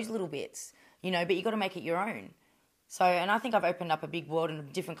take those little bits, you know, but you got to make it your own. So, and I think I've opened up a big world and a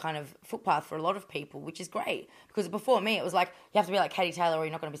different kind of footpath for a lot of people, which is great. Because before me, it was like, you have to be like Katie Taylor or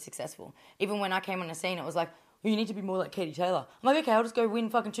you're not going to be successful. Even when I came on the scene, it was like, well, you need to be more like Katie Taylor. I'm like, okay, I'll just go win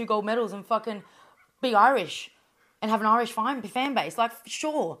fucking 2 gold medals and fucking be Irish and have an Irish fan base. Like,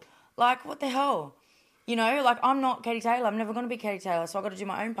 sure. Like, what the hell? You know, like, I'm not Katie Taylor. I'm never going to be Katie Taylor, so I've got to do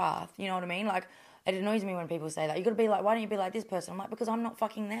my own path. You know what I mean? Like, it annoys me when people say that. You got to be like, why don't you be like this person? I'm like, because I'm not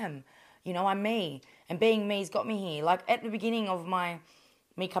fucking them. You know, I'm me. And being me's got me here. Like, at the beginning of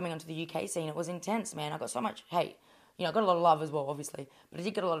me coming onto the UK scene, it was intense, man. I got so much hate. You know, I got a lot of love as well, obviously. But I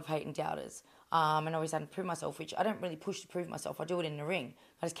did get a lot of hate and doubters. And I always had to prove myself, which I don't really push to prove myself. I do it in the ring.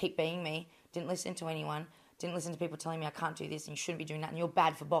 I just keep being me. Didn't listen to anyone. Didn't listen to people telling me I can't do this and you shouldn't be doing that and you're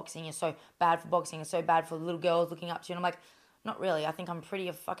bad for boxing. You're so bad for boxing. You're so bad for little girls looking up to you. And I'm like, not really. I think I'm pretty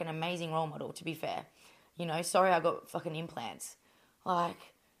a fucking amazing role model, to be fair. You know, sorry I got fucking implants. Like,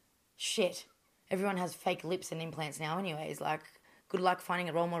 shit. Everyone has fake lips and implants now anyways. Like, good luck finding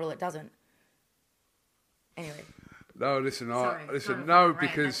a role model that doesn't. Anyway. No, listen, Sorry,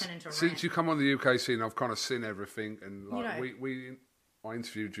 because since rant. you come on the UK scene, I've kind of seen everything, and like You know. I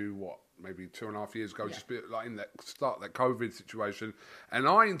interviewed you maybe 2.5 years ago, just like in that start that COVID situation, and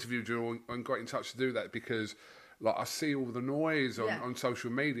I interviewed you and got in touch to do that because like I see all the noise on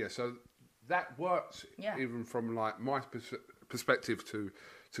social media, so that works even from like my perspective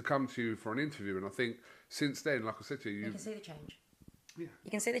to come to you for an interview, and I think since then, like I said to you, you can see the change. Yeah.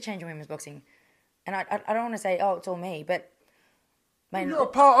 You can see the change in women's boxing. And I don't want to say, oh, it's all me, but... Man, you're a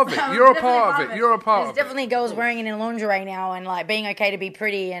part of it. You're a part of it. You're a part of it. There's definitely girls wearing it in lingerie now and, like, being okay to be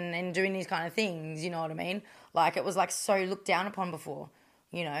pretty and doing these kind of things, you know what I mean? Like, it was, like, so looked down upon before,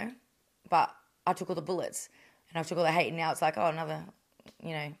 you know? But I took all the bullets and I took all the hate, and now it's like, oh, another,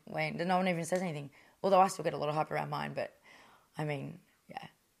 you know, way. No one even says anything. Although I still get a lot of hype around mine, but, I mean, yeah.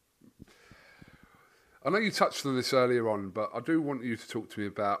 I know you touched on this earlier on, but I do want you to talk to me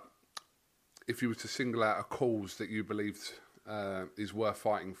about if you were to single out a cause that you believed is worth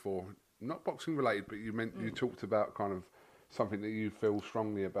fighting for, not boxing related, but you talked about kind of something that you feel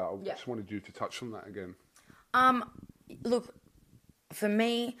strongly about. I just wanted you to touch on that again. Look, for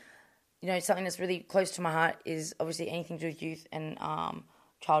me, you know, something that's really close to my heart is obviously anything to do with youth and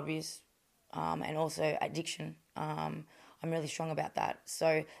child abuse and also addiction. I'm really strong about that.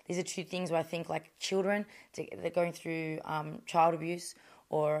 So these are 2 things where I think, like, children, they're going through child abuse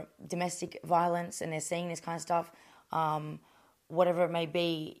or domestic violence, and they're seeing this kind of stuff, whatever it may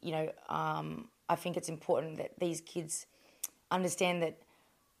be, you know, I think it's important that these kids understand that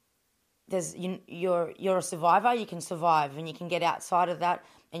you're a survivor, you can survive, and you can get outside of that,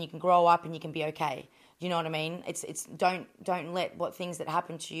 and you can grow up, and you can be okay. You know what I mean? It's don't let what things that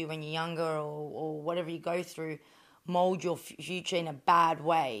happen to you when you're younger or whatever you go through mold your future in a bad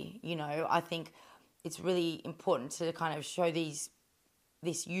way. You know, I think it's really important to kind of show this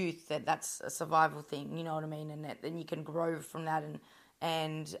youth that that's a survival thing, you know what I mean, and that then you can grow from that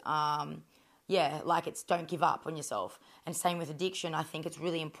and like, it's don't give up on yourself. And same with addiction, I think it's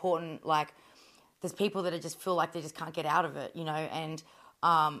really important, like, there's people that just feel like they just can't get out of it, and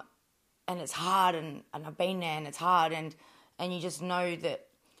it's hard, and I've been there, and it's hard, and you just know that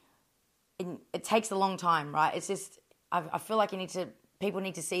it takes a long time, right? It's just, I feel like people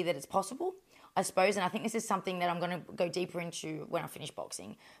need to see that it's possible, I suppose, and I think this is something that I'm going to go deeper into when I finish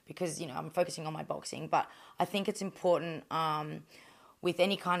boxing, because, I'm focusing on my boxing, but I think it's important with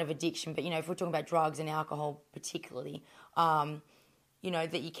any kind of addiction, but, if we're talking about drugs and alcohol particularly, that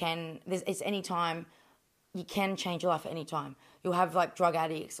it's any time, you can change your life at any time. You'll have, like, drug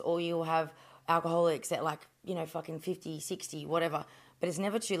addicts, or you'll have alcoholics at, like, fucking 50, 60, whatever, but it's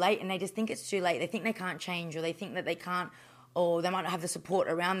never too late, and they just think it's too late. They think they can't change, or they think that they can't, or they might not have the support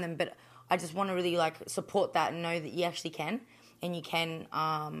around them, but I just want to really, like, support that and know that you actually can, and you can,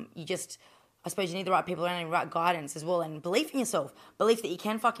 I suppose you need the right people around and the right guidance as well, and belief in yourself, belief that you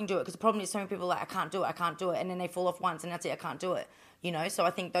can fucking do it, because the problem is so many people are like, I can't do it, and then they fall off once, and that's it, I can't do it, so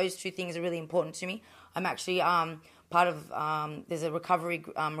I think those two things are really important to me. I'm actually part of, there's a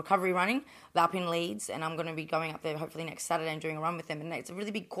recovery running, they're up in Leeds, and I'm going to be going up there hopefully next Saturday and doing a run with them, and it's a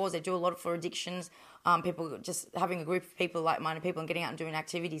really big cause. They do a lot for addictions, people, just having a group of people, like-minded people, and getting out and doing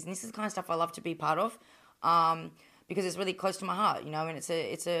activities, and this is the kind of stuff I love to be part of, because it's really close to my heart, and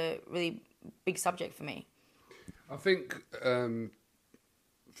it's a really big subject for me. I think, from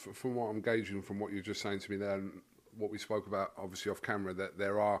what I'm gauging from what you're just saying to me there, and what we spoke about obviously off camera, that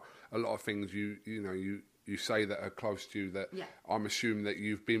there are a lot of things you say that are close to you, that I'm assuming that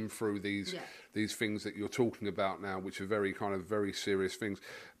you've been through these things that you're talking about now, which are very serious things,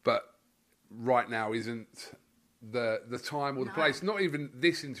 but right now isn't the time or the place, not even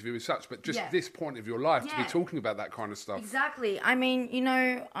this interview as such, but just this point of your life to be talking about that kind of stuff. Exactly. I mean,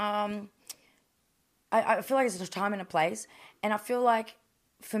 I feel like there's a time and a place, and I feel like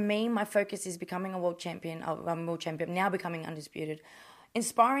for me, my focus is becoming a world champion. I'm a world champion, now becoming undisputed.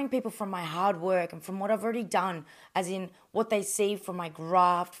 Inspiring people from my hard work and from what I've already done, as in what they see from my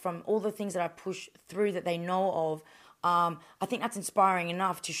graft, from all the things that I push through that they know of. I think that's inspiring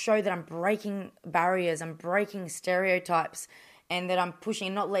enough to show that I'm breaking barriers, I'm breaking stereotypes, and that I'm pushing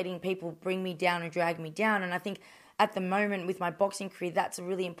and not letting people bring me down and drag me down. And I think at the moment with my boxing career, that's a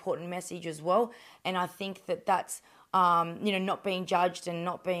really important message as well. And I think that's, not being judged and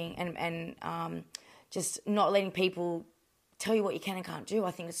not being, and just not letting people tell you what you can and can't do.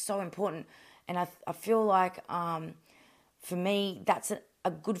 I think it's so important. And I feel like, for me, that's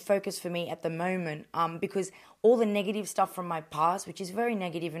a good focus for me at the moment, because all the negative stuff from my past, which is very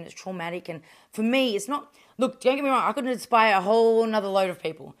negative and it's traumatic, and for me, it's not, look, don't get me wrong, I could inspire a whole nother load of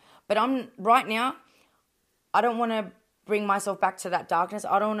people, but right now, I don't want to bring myself back to that darkness.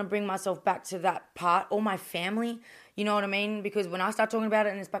 I don't want to bring myself back to that part, or my family, you know what I mean? Because when I start talking about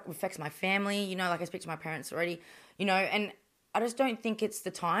it and it affects my family, like I speak to my parents already, and I just don't think it's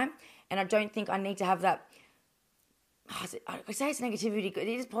the time, and I don't think I need to have that. I say it's negativity. It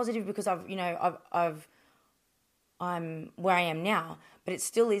is positive because I'm where I am now, but it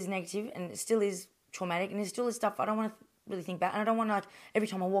still is negative, and it still is traumatic, and it still is stuff I don't want to really think about, and I don't want to, like, every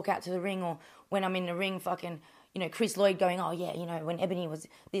time I walk out to the ring, or when I'm in the ring, fucking, Chris Lloyd going, oh yeah, when Ebanie was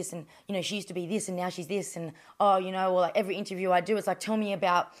this, and she used to be this, and now she's this, and or like every interview I do, it's like, tell me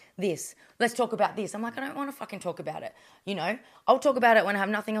about this, let's talk about this. I'm like, I don't want to fucking talk about it, I'll talk about it when I have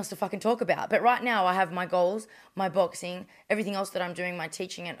nothing else to fucking talk about. But right now I have my goals, my boxing, everything else that I'm doing, my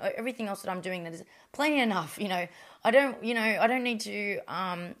teaching, and everything else that I'm doing that is plenty enough. I don't need to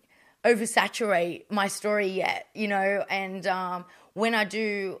oversaturate my story yet, and when I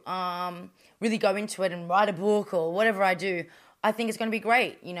do really go into it and write a book or whatever I do, I think it's going to be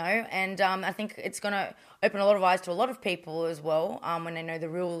great, and I think it's going to open a lot of eyes to a lot of people as well, when they know the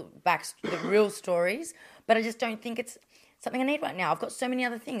real stories. But I just don't think it's something I need right now. I've got so many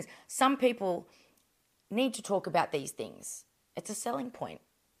other things. Some people need to talk about these things. It's a selling point.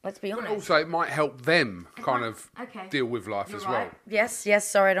 Let's be honest. But also, it might help them deal with life as well. Yes.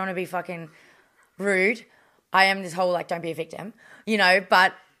 Sorry, I don't want to be fucking rude. I am this whole, like, don't be a victim,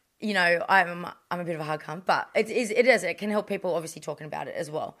 but, I'm a bit of a hard cunt, but it is. It can help people, obviously, talking about it as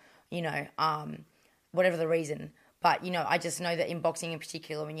well, whatever the reason. But, I just know that in boxing in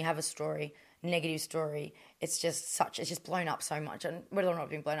particular, when you have a story, negative story, it's just blown up so much. And whether or not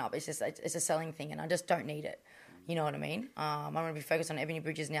it's been blown up, it's a selling thing, and I just don't need it. You know what I mean? I'm going to be focused on Ebanie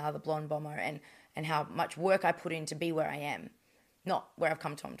Bridges now, the blonde bomber, and how much work I put in to be where I am, not where I've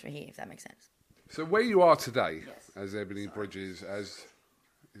come to here, if that makes sense. So where you are today, as Ebanie Bridges, it's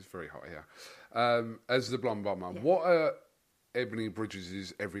very hot here, as the blonde bomber, what are Ebanie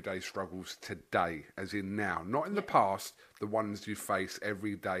Bridges' everyday struggles today, as in now? Not in the past, the ones you face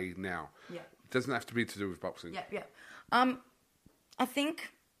every day now. Yeah. It doesn't have to be to do with boxing. Yeah. I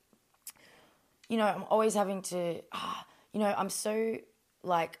think, I'm always having to, I'm so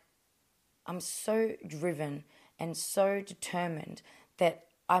driven and so determined that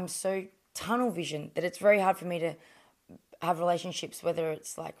I'm so tunnel vision that it's very hard for me to have relationships, whether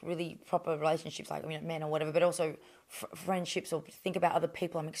it's like really proper relationships, like men or whatever, but also friendships or think about other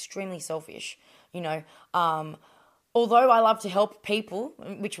people. I'm extremely selfish, although I love to help people,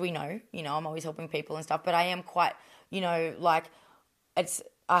 which we know, I'm always helping people and stuff, but I am quite,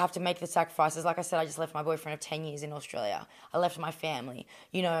 I have to make the sacrifices. Like I said, I just left my boyfriend of 10 years in Australia. I left my family,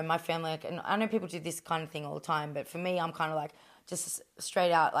 my family, and I know people do this kind of thing all the time, but for me, I'm kind of like just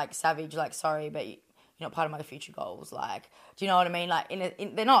straight out like savage, like, sorry, but you're not part of my future goals. Like, do you know what I mean? Like,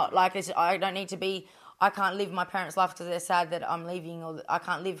 they're not like this. I don't need to be. I can't live my parents' life because they're sad that I'm leaving, or I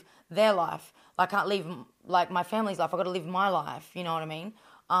can't live their life. I can't live like my family's life. I've got to live my life. You know what I mean?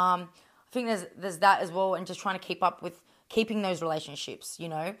 I think there's that as well, and just trying to keep up with keeping those relationships,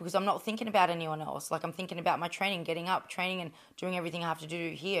 because I'm not thinking about anyone else. Like, I'm thinking about my training, getting up, training, and doing everything I have to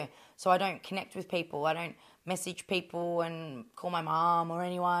do here. So I don't connect with people. I don't message people and call my mom or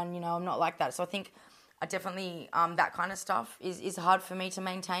anyone. I'm not like that. So I think I definitely, that kind of stuff is hard for me to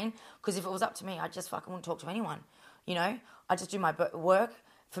maintain, because if it was up to me, I just fucking wouldn't talk to anyone. I just do my work.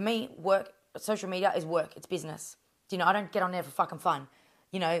 For me, social media is work. It's business. I don't get on there for fucking fun.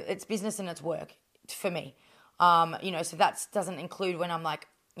 It's business and it's work for me. So that doesn't include when I'm like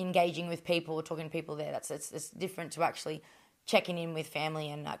engaging with people or talking to people there. It's different to actually checking in with family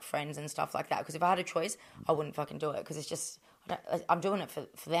and like friends and stuff like that. Because if I had a choice, I wouldn't fucking do it, because it's just, I'm doing it for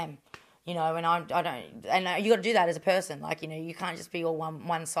them. And I don't, and you got to do that as a person. Like, you can't just be all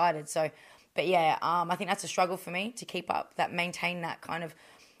one-sided. So, but yeah, I think that's a struggle for me to keep up, maintain that kind of,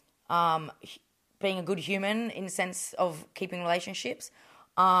 being a good human in the sense of keeping relationships.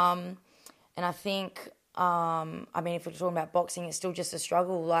 And I think, if we're talking about boxing, it's still just a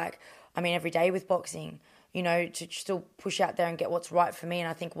struggle. Like, every day with boxing, to still push out there and get what's right for me. And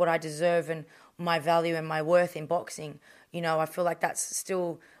I think what I deserve and my value and my worth in boxing, I feel like that's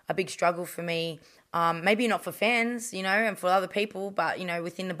still a big struggle for me. Maybe not for fans, and for other people, but,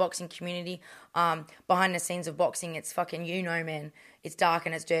 within the boxing community, behind the scenes of boxing, it's fucking, man, it's dark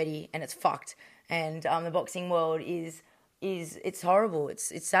and it's dirty and it's fucked. And the boxing world it's horrible.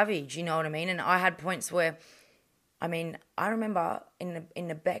 It's savage, you know what I mean? And I had points where, I remember in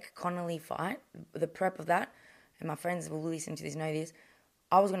the Beck Connolly fight, the prep of that, and my friends will listen to this, know this,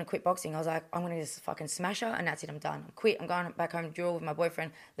 I was going to quit boxing. I was like, I'm going to just fucking smash her and that's it, I'm done. I'm quit. I'm going back home to Jewel with my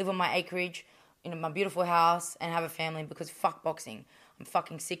boyfriend, live on my acreage, in my beautiful house, and have a family, because fuck boxing. I'm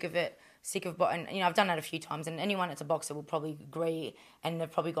fucking sick of it. And I've done that a few times, and anyone that's a boxer will probably agree, and they've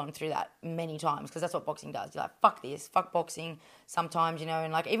probably gone through that many times, because that's what boxing does. You're like, fuck this, fuck boxing sometimes,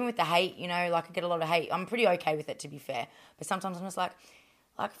 and like, even with the hate, like, I get a lot of hate. I'm pretty okay with it, to be fair, but sometimes I'm just like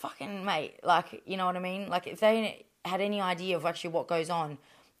fucking mate, like, you know what I mean? Like, if they had any idea of actually what goes on,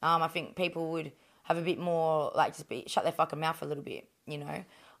 I think people would have a bit more, like, just shut their fucking mouth a little bit,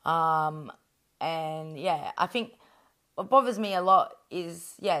 and yeah, I think what bothers me a lot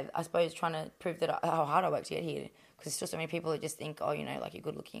is, I suppose, trying to prove that how hard I work to get here, because there's still so many people that just think, oh, like, you're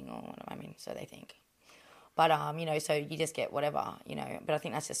good looking, or so they think. But, so you just get whatever, but I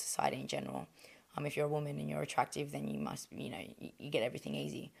think that's just society in general. If you're a woman and you're attractive, then you must, you get everything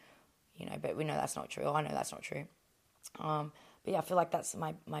easy, but we know that's not true. I know that's not true. But yeah, I feel like that's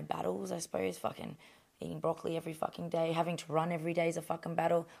my battles, I suppose, fucking eating broccoli every fucking day, having to run every day is a fucking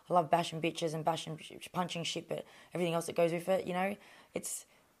battle. I love bashing bitches and punching shit, but everything else that goes with it, it's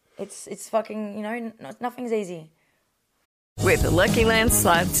fucking, nothing's easy. With the Lucky Land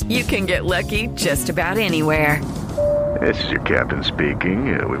Slots, you can get lucky just about anywhere. This is your captain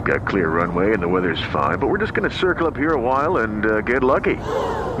speaking. We've got clear runway and the weather's fine, but we're just going to circle up here a while and get lucky.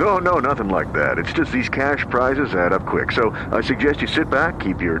 No, nothing like that. It's just these cash prizes add up quick. So I suggest you sit back,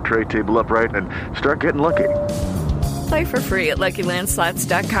 keep your tray table upright, and start getting lucky. Play for free at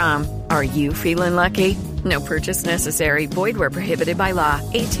LuckyLandSlots.com. Are you feeling lucky? No purchase necessary. Void where prohibited by law.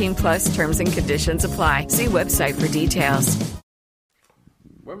 18+ terms and conditions apply. See website for details.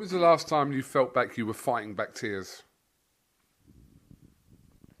 When was the last time you felt like you were fighting back tears?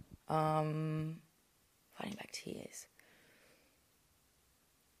 Fighting back tears.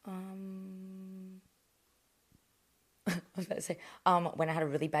 I was about to say, when I had a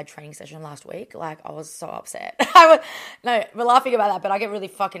really bad training session last week, like, I was so upset. We're laughing about that, but I get really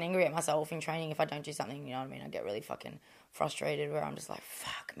fucking angry at myself in training if I don't do something, you know what I mean? I get really fucking frustrated, where I'm just like,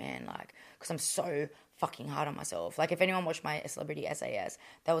 fuck, man, like, because I'm so fucking hard on myself. Like, if anyone watched my celebrity SAS,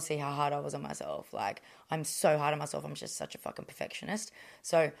 they will see how hard I was on myself. Like, I'm so hard on myself. I'm just such a fucking perfectionist.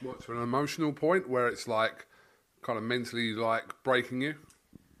 So, what, to an emotional point where it's like kind of mentally like breaking you?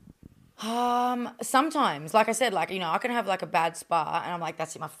 Sometimes, like I said, like, you know, I can have like a bad spar and I'm like,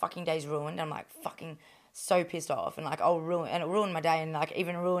 that's it, my fucking day's ruined. I'm like fucking so pissed off, and like it'll ruin my day, and like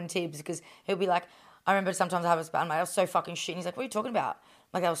even ruin Tibbs, because he'll be like, I remember sometimes I have a spar, I'm like, I was so fucking shit, and he's like, what are you talking about? I'm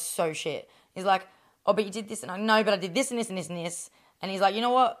like, that was so shit. He's like, oh, but you did this, and I know, but I did this and this and this and this. And he's like, you know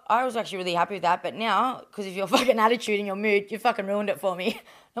what? I was actually really happy with that, but now, because of your fucking attitude and your mood, you fucking ruined it for me.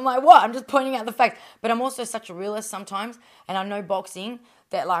 I'm like, what? I'm just pointing out the facts. But I'm also such a realist sometimes, and I know boxing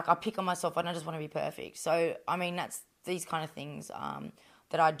that, like, I pick on myself and I just want to be perfect. So, I mean, that's these kind of things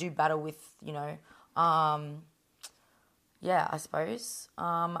that I do battle with, you know. Yeah, I suppose.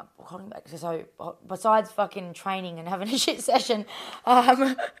 Holding back. So, besides fucking training and having a shit session,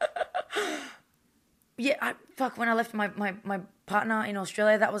 yeah, when I left my partner in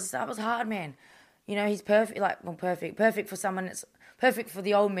Australia, that was hard, man. You know, he's perfect, perfect for someone that's perfect for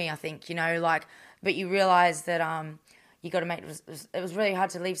the old me, I think, you know, like, but you realise that you got to make, it was really hard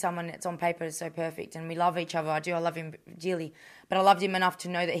to leave someone that's on paper is so perfect, and we love each other. I love him dearly, but I loved him enough to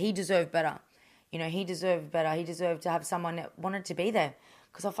know that he deserved better. You know, he deserved better. He deserved to have someone that wanted to be there,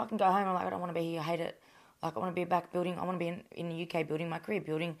 because I fucking go home, I'm like, I don't want to be here, I hate it. Like, I want to be back building, I want to be in the UK building my career,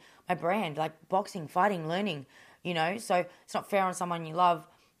 building my brand, like boxing, fighting, learning, you know. So it's not fair on someone you love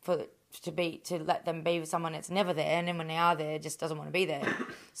to let them be with someone that's never there, and then when they are there, just doesn't want to be there.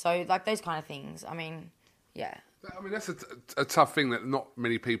 So, like, those kind of things, I mean, yeah. I mean, that's a tough thing that not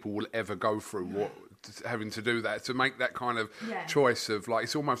many people will ever go through, having to do that, to make that kind of choice of, like,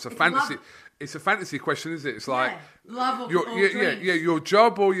 it's almost a fantasy. It's a fantasy question, isn't it? It's like love or your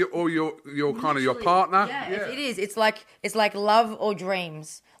job or your kind of your partner. Yeah, it is. It's like love or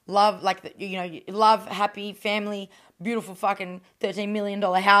dreams. Love, like, you know, love, happy family, beautiful fucking $13 million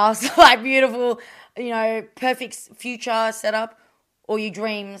house, like beautiful, you know, perfect future setup, or your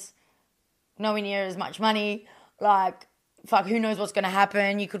dreams, nowhere near as much money. Like, fuck, who knows what's gonna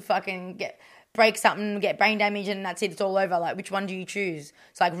happen? You could fucking break something, get brain damage, and that's it. It's all over. Like, which one do you choose?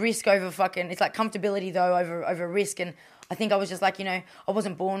 It's like risk over fucking. It's like comfortability though over risk. And I think I was just like, you know, I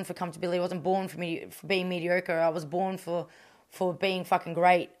wasn't born for comfortability. I wasn't born for being mediocre. I was born for being fucking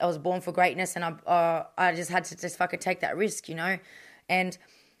great. I was born for greatness, and I just had to just fucking take that risk, you know. And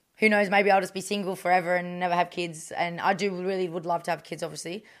who knows? Maybe I'll just be single forever and never have kids. And I would love to have kids,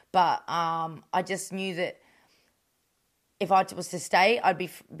 obviously. But I just knew that if I was to stay, I'd be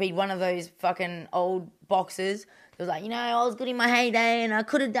one of those fucking old boxers that was like, you know, I was good in my heyday and I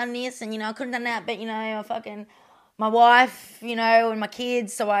could have done this and, you know, I could have done that, but, you know, my wife, you know, and my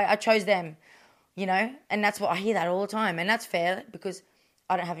kids, so I chose them, you know, and that's what I hear that all the time, and that's fair because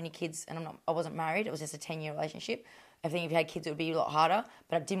I don't have any kids and I wasn't married. It was just a 10-year relationship. I think if you had kids, it would be a lot harder,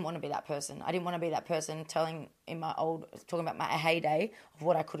 but I didn't want to be that person. I didn't want to be that person talking about my heyday of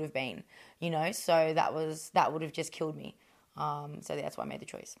what I could have been, you know, so that would have just killed me. So that's why I made the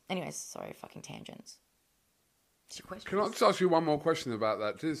choice. Anyways, sorry, fucking tangents. What's your question? Can I just ask you one more question about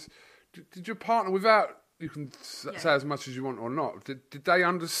that? Did your partner, without, you can say as much as you want or not, did they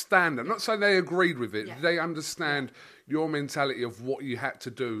understand? I'm not saying they agreed with it. Yeah. Did they understand your mentality of what you had to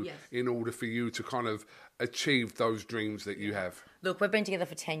do in order for you to kind of achieve those dreams that you have? Look, we've been together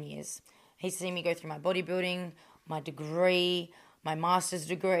for 10 years. He's seen me go through my bodybuilding, my degree, my master's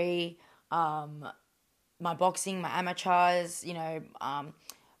degree, my boxing, my amateurs, you know,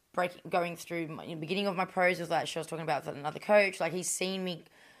 going through the beginning of my pros was like she was talking about with another coach. Like, he's seen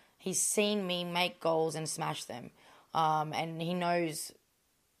me make goals and smash them, and he knows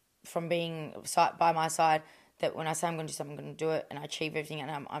from being by my side that when I say I'm going to do something, I'm going to do it, and I achieve everything,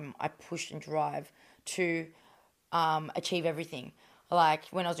 and I push and drive to achieve everything. Like,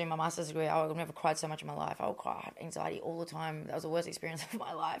 when I was doing my master's degree, I've never cried so much in my life. I would cry, I had anxiety all the time. That was the worst experience of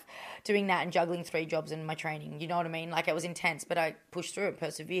my life, doing that and juggling 3 jobs and my training. You know what I mean? Like, it was intense, but I pushed through it,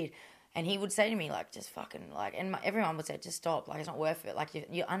 persevered. And he would say to me, like, just fucking, like, and everyone would say, just stop. Like, it's not worth it. Like,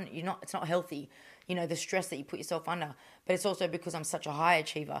 you're not, it's not healthy. You know, the stress that you put yourself under. But it's also because I'm such a high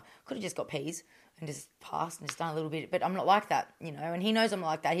achiever. Could have just got P's and just passed and just done a little bit. But I'm not like that, you know. And he knows I'm not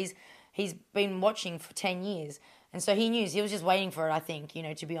like that. He's been watching for 10 years. And so he knew. He was just waiting for it, I think, you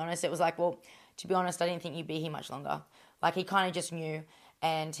know, to be honest. It was like, well, to be honest, I didn't think you'd be here much longer. Like, he kind of just knew.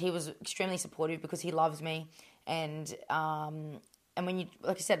 And he was extremely supportive because he loves me. And when you,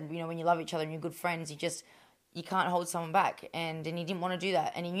 like I said, you know, when you love each other and you're good friends, you can't hold someone back. And he didn't want to do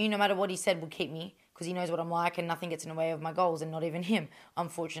that. And he knew no matter what he said would keep me because he knows what I'm like and nothing gets in the way of my goals, and not even him,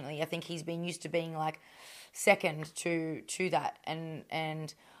 unfortunately. I think he's been used to being, like, second to that.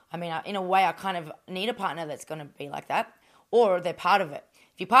 And I mean, in a way, I kind of need a partner that's going to be like that, or they're part of it.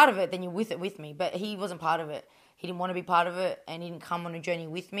 If you're part of it, then you're with it with me. But he wasn't part of it. He didn't want to be part of it, and he didn't come on a journey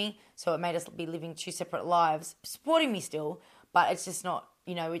with me. So it made us be living 2 separate lives, supporting me still, but it's just not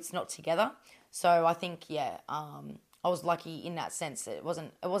it's not together. So I think, I was lucky in that sense. It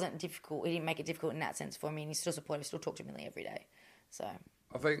wasn't difficult. He didn't make it difficult in that sense for me, and he's still supportive, still talk to me every day. So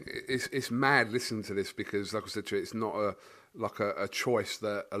I think it's mad listening to this because, like I said to you, it's not a choice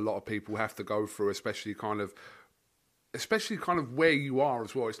that a lot of people have to go through, especially kind of where you are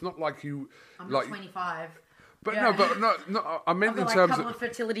as well. It's not like you. I'm like 25. But yeah. no. I meant I've got in terms a couple of of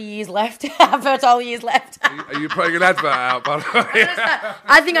fertility years left, fertile years left. Are you putting an advert out? By the way?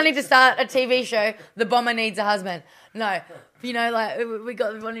 I think I need to start a TV show. The bomber needs a husband. No, we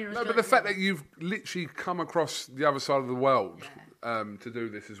got one in. No, but the fact that you've literally come across the other side of the world to do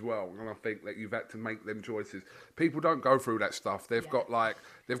this as well, and I think that you've had to make them choices. People don't go through that stuff. They've got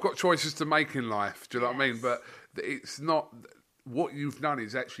choices to make in life. Do you know what I mean? But it's not. What you've done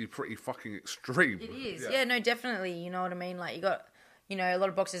is actually pretty fucking extreme. It is. Yeah, no, definitely. You know what I mean? Like, you got, a lot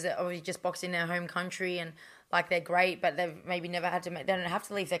of boxers that obviously just box in their home country and, like, they're great, but they've maybe never had to, they don't have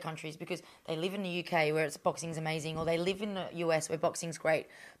to leave their countries because they live in the UK where boxing's amazing, or they live in the US where boxing's great.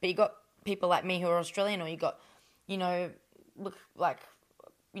 But you got people like me who are Australian, or you got, the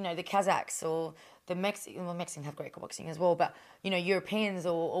Kazakhs or the Mexicans have great boxing as well, but, Europeans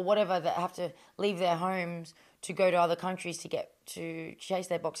or whatever that have to leave their homes to go to other countries to chase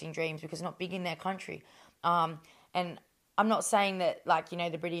their boxing dreams because it's not big in their country. And I'm not saying that,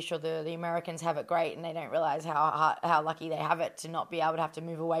 the British or the Americans have it great and they don't realise how lucky they have it to not be able to have to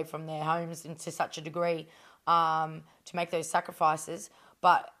move away from their homes to such a degree to make those sacrifices.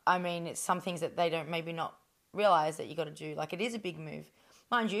 But, I mean, it's some things that they don't maybe not realise that you got to do. Like, it is a big move.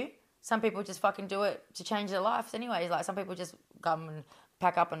 Mind you, some people just fucking do it to change their lives anyways. Like, some people just come and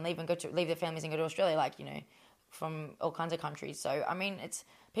pack up and leave their families and go to Australia, from all kinds of countries. So, I mean,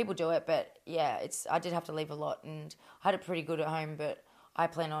 people do it, but yeah, I did have to leave a lot, and I had it pretty good at home, but I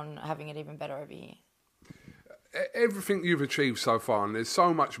plan on having it even better over here. Everything you've achieved so far, and there's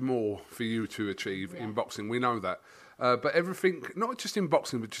so much more for you to achieve in boxing, we know that. But everything, not just in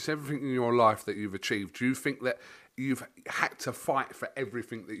boxing, but just everything in your life that you've achieved, do you think that you've had to fight for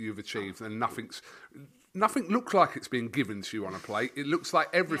everything that you've achieved and nothing looks like it's being given to you on a plate? It looks like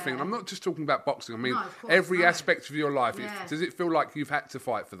everything. Yeah. I'm not just talking about boxing. I mean, course, every aspect of your life. Yeah. Does it feel like you've had to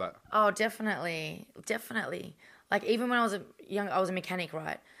fight for that? Oh, definitely. Definitely. Like, even when I was young, I was a mechanic,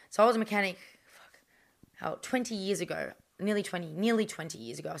 right? So I was a mechanic, 20 years ago, nearly 20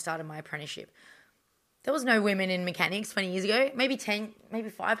 years ago, I started my apprenticeship. There was no women in mechanics 20 years ago. Maybe 10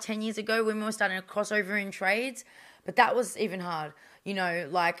 years ago, women were starting to cross over in trades. But that was even hard.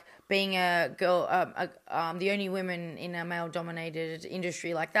 Being a girl, the only women in a male-dominated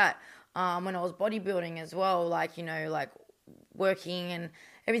industry like that. When I was bodybuilding as well, working and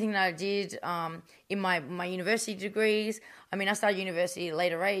everything that I did in my university degrees. I mean, I started university at a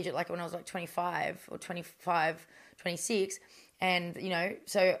later age, when I was 25 or 25, 26. And,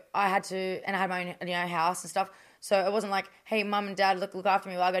 so I had to, and I had my own, house and stuff. So it wasn't like, hey, mum and dad, look after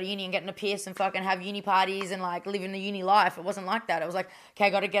me while I go to uni and get in a Pierce and fucking have uni parties and living the uni life. It wasn't like that. It was like, okay, I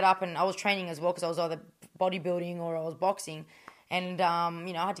got to get up, and I was training as well because I was either bodybuilding or I was boxing. And,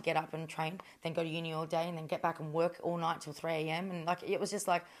 I had to get up and train, then go to uni all day and then get back and work all night till 3 a.m. And it was just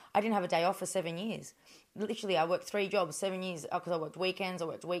I didn't have a day off for 7 years. Literally, I worked 3 jobs, 7 years, because I worked weekends, I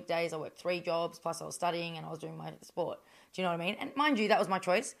worked weekdays, I worked 3 jobs, plus I was studying and I was doing my sport. Do you know what I mean? And mind you, that was my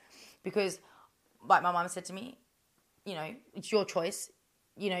choice because, my mum said to me, it's your choice.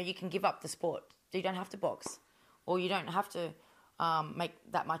 You can give up the sport. You don't have to box, or you don't have to make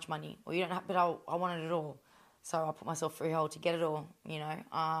that much money, or you don't have. But I wanted it all, so I put myself through hell to get it all.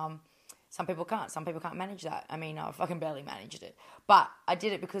 Some people can't. Some people can't manage that. I mean, I fucking barely managed it, but I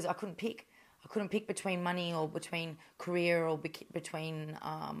did it because I couldn't pick. I couldn't pick between money or between career or between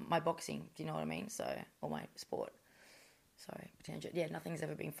my boxing. Do you know what I mean? So, or my sport. Sorry, yeah, nothing's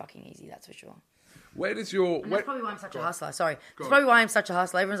ever been fucking easy. That's for sure. Where does your... That's probably why I'm such a hustler. Sorry. That's probably why I'm such a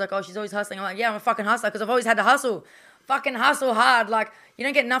hustler. Everyone's like, oh, she's always hustling. I'm like, yeah, I'm a fucking hustler because I've always had to hustle. Fucking hustle hard. You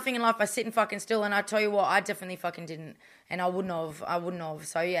don't get nothing in life by sitting fucking still. And I tell you what, I definitely fucking didn't. And I wouldn't have.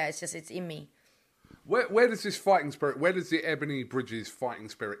 So, yeah, it's in me. Where does this fighting spirit, where does the Ebanie Bridges fighting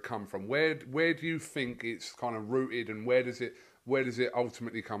spirit come from? Where do you think it's kind of rooted, and where does it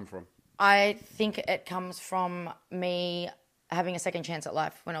ultimately come from? I think it comes from me having a second chance at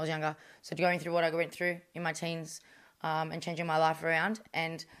life when I was younger. So going through what I went through in my teens and changing my life around,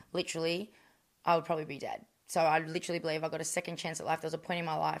 and literally I would probably be dead. So I literally believe I got a second chance at life. There was a point in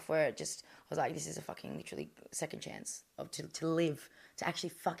my life where I was like, this is a fucking literally second chance to live, to actually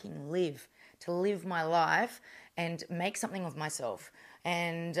fucking live, to live my life and make something of myself.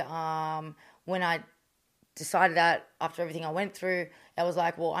 And when I decided that after everything I went through, I was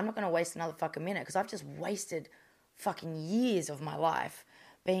like, well, I'm not going to waste another fucking minute because I've just wasted fucking years of my life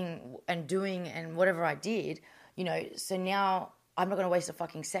being and doing and whatever I did, you know, so now I'm not going to waste a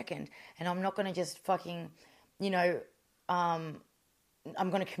fucking second, and I'm not going to just fucking, you know, I'm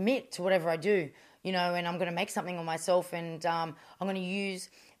going to commit to whatever I do, you know, and I'm going to make something of myself, and I'm going to use,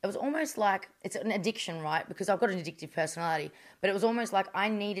 it was almost like, it's an addiction, right? Because I've got an addictive personality, but it was almost like I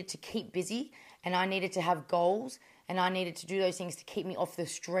needed to keep busy, and I needed to have goals, and I needed to do those things to keep me off the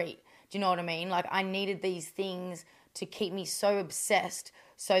street. Do you know what I mean? Like, I needed these things to keep me so obsessed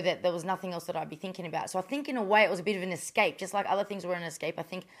so that there was nothing else that I'd be thinking about. So I think in a way it was a bit of an escape, just like other things were an escape. I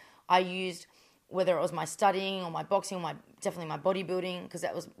think I used, whether it was my studying or my boxing or definitely my bodybuilding, because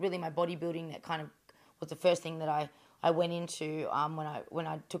that was really my bodybuilding that kind of was the first thing that I went into when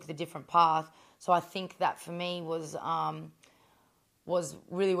I took the different path. So I think that for me was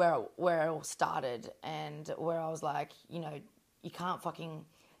really where it all started, and where I was like, you know, you can't fucking,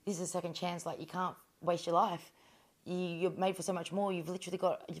 this is a second chance, like you can't waste your life. You're made for so much more. You've literally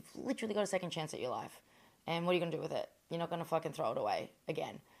got a second chance at your life, and what are you gonna do with it? You're not gonna fucking throw it away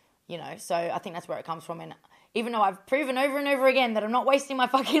again, you know. So I think that's where it comes from. And even though I've proven over and over again that I'm not wasting my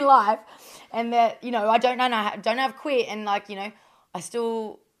fucking life, and that, you know, I don't have quit, and like, you know, I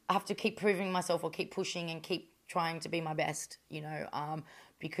still have to keep proving myself, or keep pushing and keep trying to be my best, you know,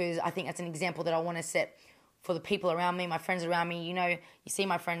 because I think that's an example that I want to set for the people around me, my friends around me. You know, you see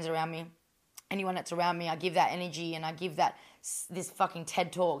my friends around me. Anyone that's around me, I give that energy, and I give this fucking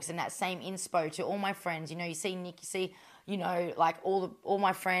TED Talks and that same inspo to all my friends. You know, you see Nick, you see, you know, like all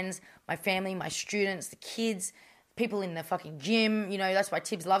my friends, my family, my students, the kids, people in the fucking gym. You know, that's why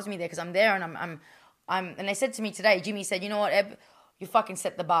Tibbs loves me there, because I'm there, and I'm. And they said to me today, Jimmy said, you know what, Eb, you fucking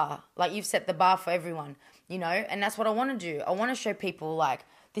set the bar. Like, you've set the bar for everyone. You know, and that's what I want to do. I want to show people, like,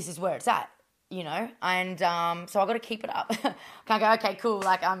 this is where it's at. You know, and so I got to keep it up. Can't go, okay, cool,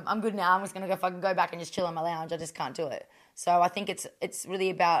 like I'm good now. I'm just gonna go back and just chill in my lounge. I just can't do it. So I think it's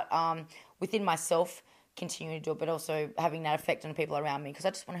really about within myself continuing to do it, but also having that effect on the people around me, because I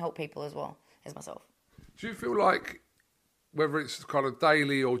just want to help people as well as myself. Do you feel like, whether it's kind of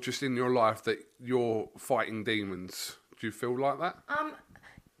daily or just in your life, that you're fighting demons? Do you feel like that?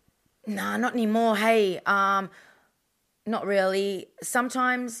 Nah, not anymore. Hey, not really.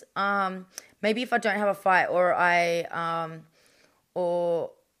 Sometimes, maybe if I don't have a fight, or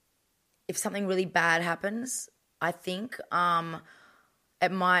or if something really bad happens, I think I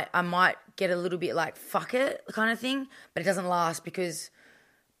might get a little bit like fuck it kind of thing, but it doesn't last, because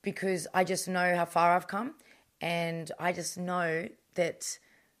I just know how far I've come, and I just know that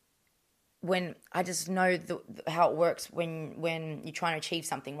how it works when you're trying to achieve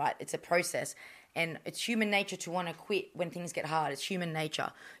something, right? It's a process. And it's human nature to want to quit when things get hard. It's human nature.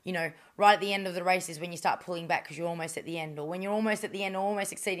 You know, right at the end of the race is when you start pulling back because you're almost at the end. Or when you're almost at the end or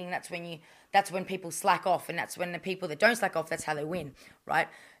almost exceeding, that's when people slack off. And that's when the people that don't slack off, that's how they win, right?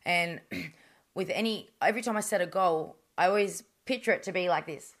 And every time I set a goal, I always picture it to be like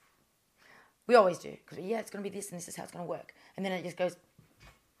this. We always do. Because, yeah, it's going to be this, and this is how it's going to work. And then it just goes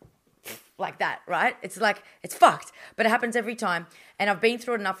like that, right? It's like, it's fucked, but it happens every time. And I've been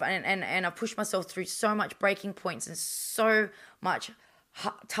through it enough, and I've pushed myself through so much breaking points and so much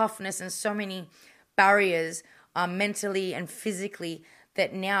toughness and so many barriers mentally and physically,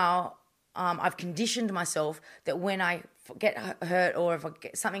 that now I've conditioned myself that when I get hurt, or if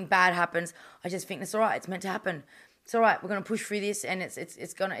something bad happens, I just think it's all right, it's meant to happen. It's all right, we're going to push through this, and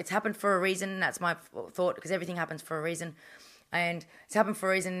it's happened for a reason. That's my thought, because everything happens for a reason. And it's happened for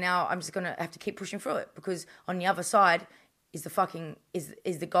a reason. Now I'm just gonna have to keep pushing through it, because on the other side is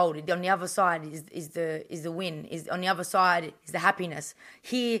the gold. On the other side is the win. On the other side is the happiness.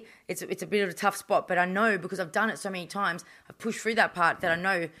 Here it's a bit of a tough spot, but I know, because I've done it so many times, I've pushed through that part, that I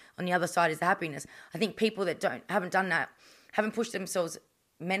know on the other side is the happiness. I think people that haven't done that, haven't pushed themselves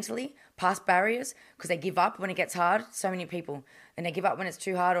mentally past barriers, because they give up when it gets hard. So many people, and they give up when it's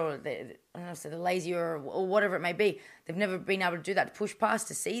too hard, or they're lazy, or whatever it may be. They've never been able to do that, to push past,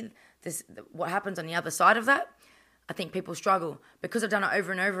 to see what happens on the other side of that. I think people struggle, because I've done it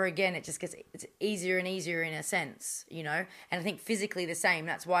over and over again. It's easier and easier in a sense, you know. And I think physically the same.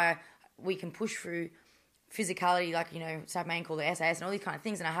 That's why we can push through physicality, like, you know, snap my ankle, the SAS, and all these kind of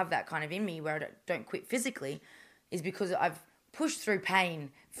things. And I have that kind of in me, where I don't quit physically, is because I've pushed through pain,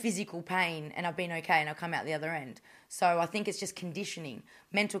 physical pain, and I've been okay, and I've come out the other end. So I think it's just conditioning,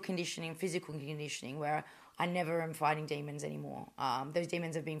 mental conditioning, physical conditioning, where I never am fighting demons anymore. Those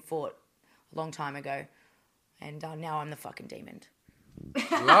demons have been fought a long time ago, and now I'm the fucking demon.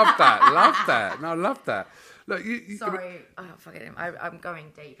 Love that. No, love that. Look, sorry, fuck it. I'm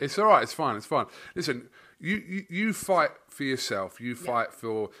going deep. It's all right. It's fine. Listen, you fight for yourself. You fight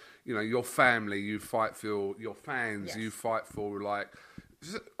for, you know, your family. You fight for your fans. Yes. You fight for, like,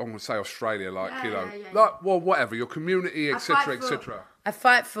 I'm going to say Australia, like, Yeah. like, well, whatever, your community, etc., etc. I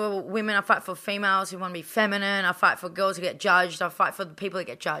fight for women, I fight for females who want to be feminine, I fight for girls who get judged, I fight for the people that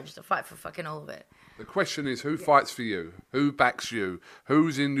get judged, I fight for fucking all of it. The question is, who fights for you? Who backs you?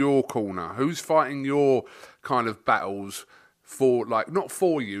 Who's in your corner? Who's fighting your kind of battles for, like, not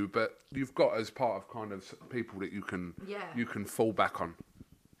for you, but you've got as part of kind of people that you can fall back on?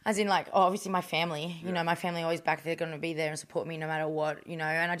 As in, like, obviously my family. You know, my family always back. They're going to be there and support me no matter what, you know.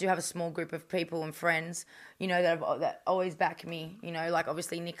 And I do have a small group of people and friends, you know, that always back me, you know, like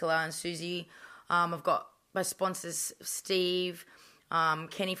obviously Nicola and Susie. I've got my sponsors, Steve,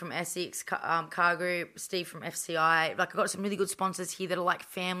 Kenny from Essex Car Group, Steve from FCI. Like, I've got some really good sponsors here that are like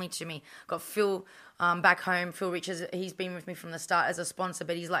family to me. Got Phil back home, Phil Richards. He's been with me from the start as a sponsor,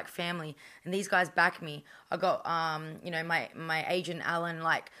 but he's like family. And these guys back me. I got, you know, my agent Alan.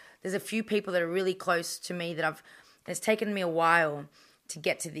 Like, there's a few people that are really close to me that it's taken me a while to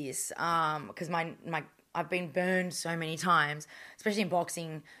get to this, because I've been burned so many times, especially in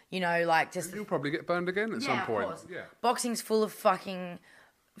boxing, you know, like just... You'll probably get burned again at some point. Of course. Yeah. Boxing's full of fucking...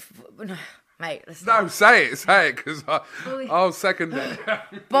 Mate, no, say it, because I'll second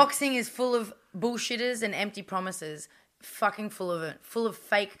it. Boxing is full of bullshitters and empty promises. Fucking full of it. Full of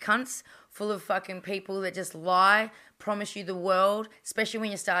fake cunts, full of fucking people that just lie, promise you the world, especially when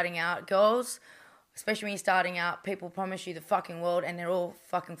you're starting out. Girls, especially when you're starting out, people promise you the fucking world and they're all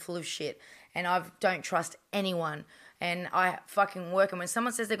fucking full of shit. And I don't trust anyone. And I fucking work. And when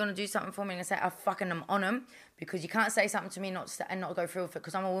someone says they're going to do something for me, I say, I fucking am on them. Because you can't say something to me and not go through with it.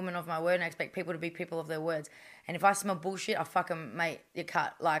 Because I'm a woman of my word and I expect people to be people of their words. And if I smell bullshit, I fucking, mate, you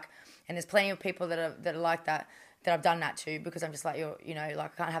cut. Like, and there's plenty of people that are like that I've done that to. Because I'm just like, you know,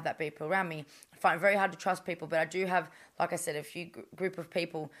 like, I can't have that people around me. I find it very hard to trust people. But I do have, like I said, a few group of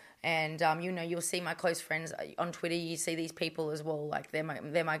people. And, you know, you'll see my close friends on Twitter. You see these people as well. Like, they're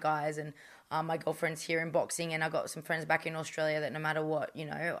my guys. And my girlfriend's here in boxing, and I got some friends back in Australia that no matter what, you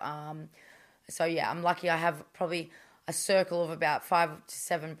know. So yeah, I'm lucky. I have probably a circle of about 5 to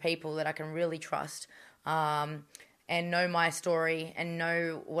 7 people that I can really trust, and know my story and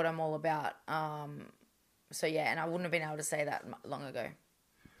know what I'm all about. So yeah, and I wouldn't have been able to say that long ago.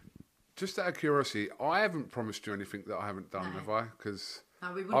 Just out of curiosity, I haven't promised you anything that I haven't done, have I? Because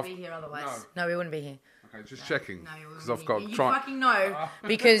no, we wouldn't be here otherwise. No, we wouldn't be here. Okay, just checking. Because I've got you fucking know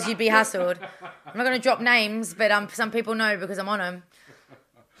because you'd be hassled. I'm not going to drop names, but some people know because I'm on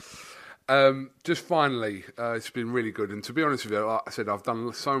them. Just finally, it's been really good. And to be honest with you, like I said, I've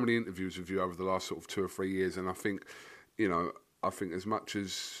done so many interviews with you over the last sort of 2 or 3 years. And I think, you know, as much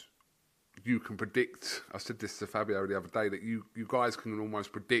as you can predict, I said this to Fabio the other day, that you guys can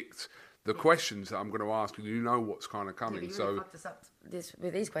almost predict the questions that I'm going to ask, and you know what's kind of coming. You really fucked us up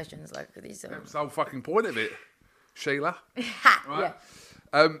with these questions, like these. That's the whole fucking point of it, Sheila. Right?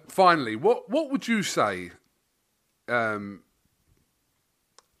 Yeah. Finally, what would you say? What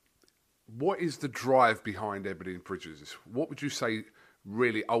is the drive behind Ebanie Bridges? What would you say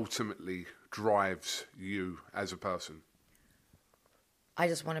really ultimately drives you as a person? I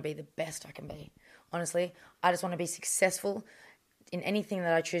just want to be the best I can be. Honestly, I just want to be successful in anything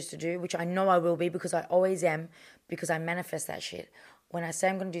that I choose to do, which I know I will be because I always am, because I manifest that shit. When I say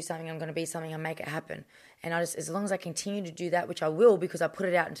I'm going to do something, I'm going to be something, I make it happen. And as long as I continue to do that, which I will because I put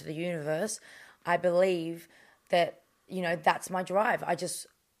it out into the universe, I believe that, you know, that's my drive. I just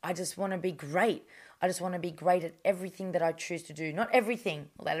want to be great. I just want to be great at everything that I choose to do. Not everything,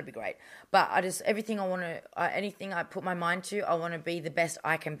 well, that'll be great. But everything I want to, anything I put my mind to, I want to be the best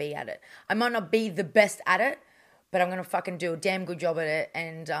I can be at it. I might not be the best at it, but I'm going to fucking do a damn good job at it.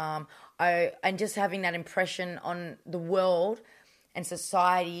 And just having that impression on the world and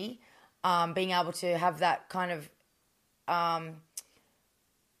society, being able to have that kind of,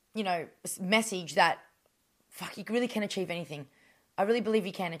 you know, message that, fuck, you really can achieve anything. I really believe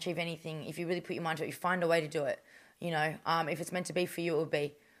you can achieve anything if you really put your mind to it. You find a way to do it. You know, if it's meant to be for you, it will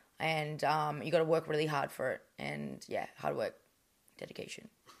be. And you got to work really hard for it. And yeah, hard work, dedication.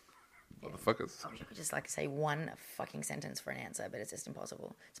 Motherfuckers. I wish I could just say one fucking sentence for an answer, but it's just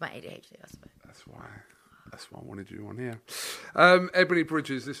impossible. It's my ADHD, I suppose. That's why I wanted you on here. Ebanie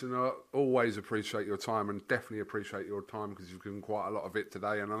Bridges, listen, I always appreciate your time and definitely appreciate your time because you've given quite a lot of it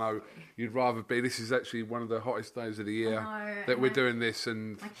today. And I know you'd rather be, this is actually one of the hottest days of the year that we're doing this.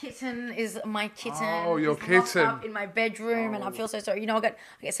 And my kitten is Oh, your kitten. Up in my bedroom and I feel so sorry. You know, I get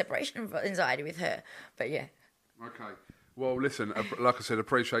separation anxiety with her. But yeah. Okay. Well, listen, like I said,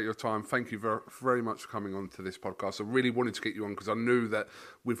 appreciate your time. Thank you very, very much for coming on to this podcast. I really wanted to get you on because I knew that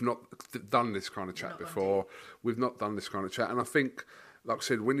we've not done this kind of chat before. We've not done this kind of chat. And I think, like I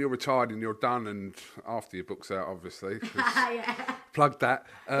said, when you're retired and you're done and after your book's out, obviously. Yeah. Plug that.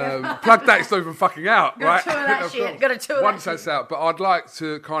 Plug that. It's not even fucking out, right? Got to tour that shit. Got to tour Once that that's out. But I'd like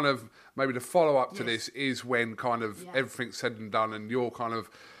to kind of, maybe the follow-up to this is when kind of everything's said and done and you're kind of,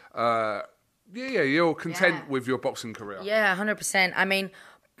 you're content with your boxing career. Yeah, 100%. I mean,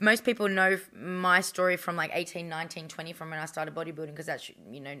 most people know my story from like 18, 19, 20 from when I started bodybuilding because that's,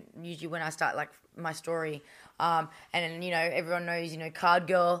 usually when I start like my story. And then, everyone knows, card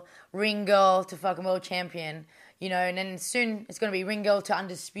girl, ring girl to fucking world champion, and then soon it's going to be ring girl to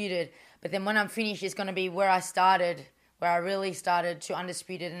undisputed. But then when I'm finished, it's going to be where I started, where I really started to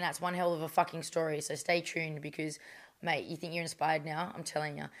undisputed. And that's one hell of a fucking story. So stay tuned because, mate, you think you're inspired now? I'm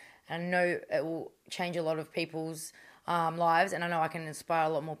telling you. And I know it will change a lot of people's lives. And I know I can inspire a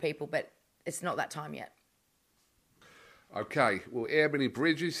lot more people, but it's not that time yet. Okay, well, Ebanie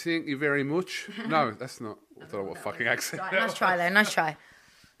Bridges, thank you very much. No, that's not. I don't know what fucking accent. Right, nice try, though. Nice try.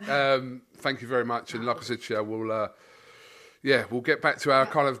 Thank you very much. And like I said to you, we'll get back to our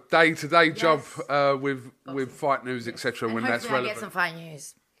kind of day-to-day job with fight news, etc. when that's relevant. I'll get some fight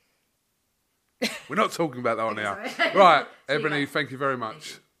news. We're not talking about that on now. Right, Ebanie, thank you very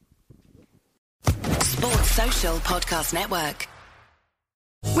much. Sports Social Podcast Network.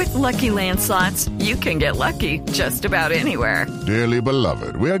 With Lucky Land Slots, you can get lucky just about anywhere. Dearly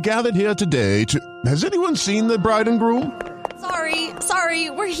beloved, we are gathered here today to... Has anyone seen the bride and groom? Sorry,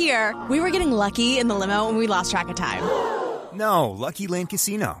 we're here. We were getting lucky in the limo and we lost track of time. No, Lucky Land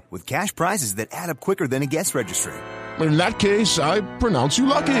Casino, with cash prizes that add up quicker than a guest registry. In that case, I pronounce you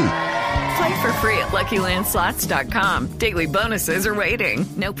lucky. Play for free at LuckyLandSlots.com. Daily bonuses are waiting.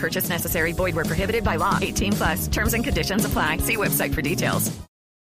 No purchase necessary. Void where prohibited by law. 18+. Terms and conditions apply. See website for details.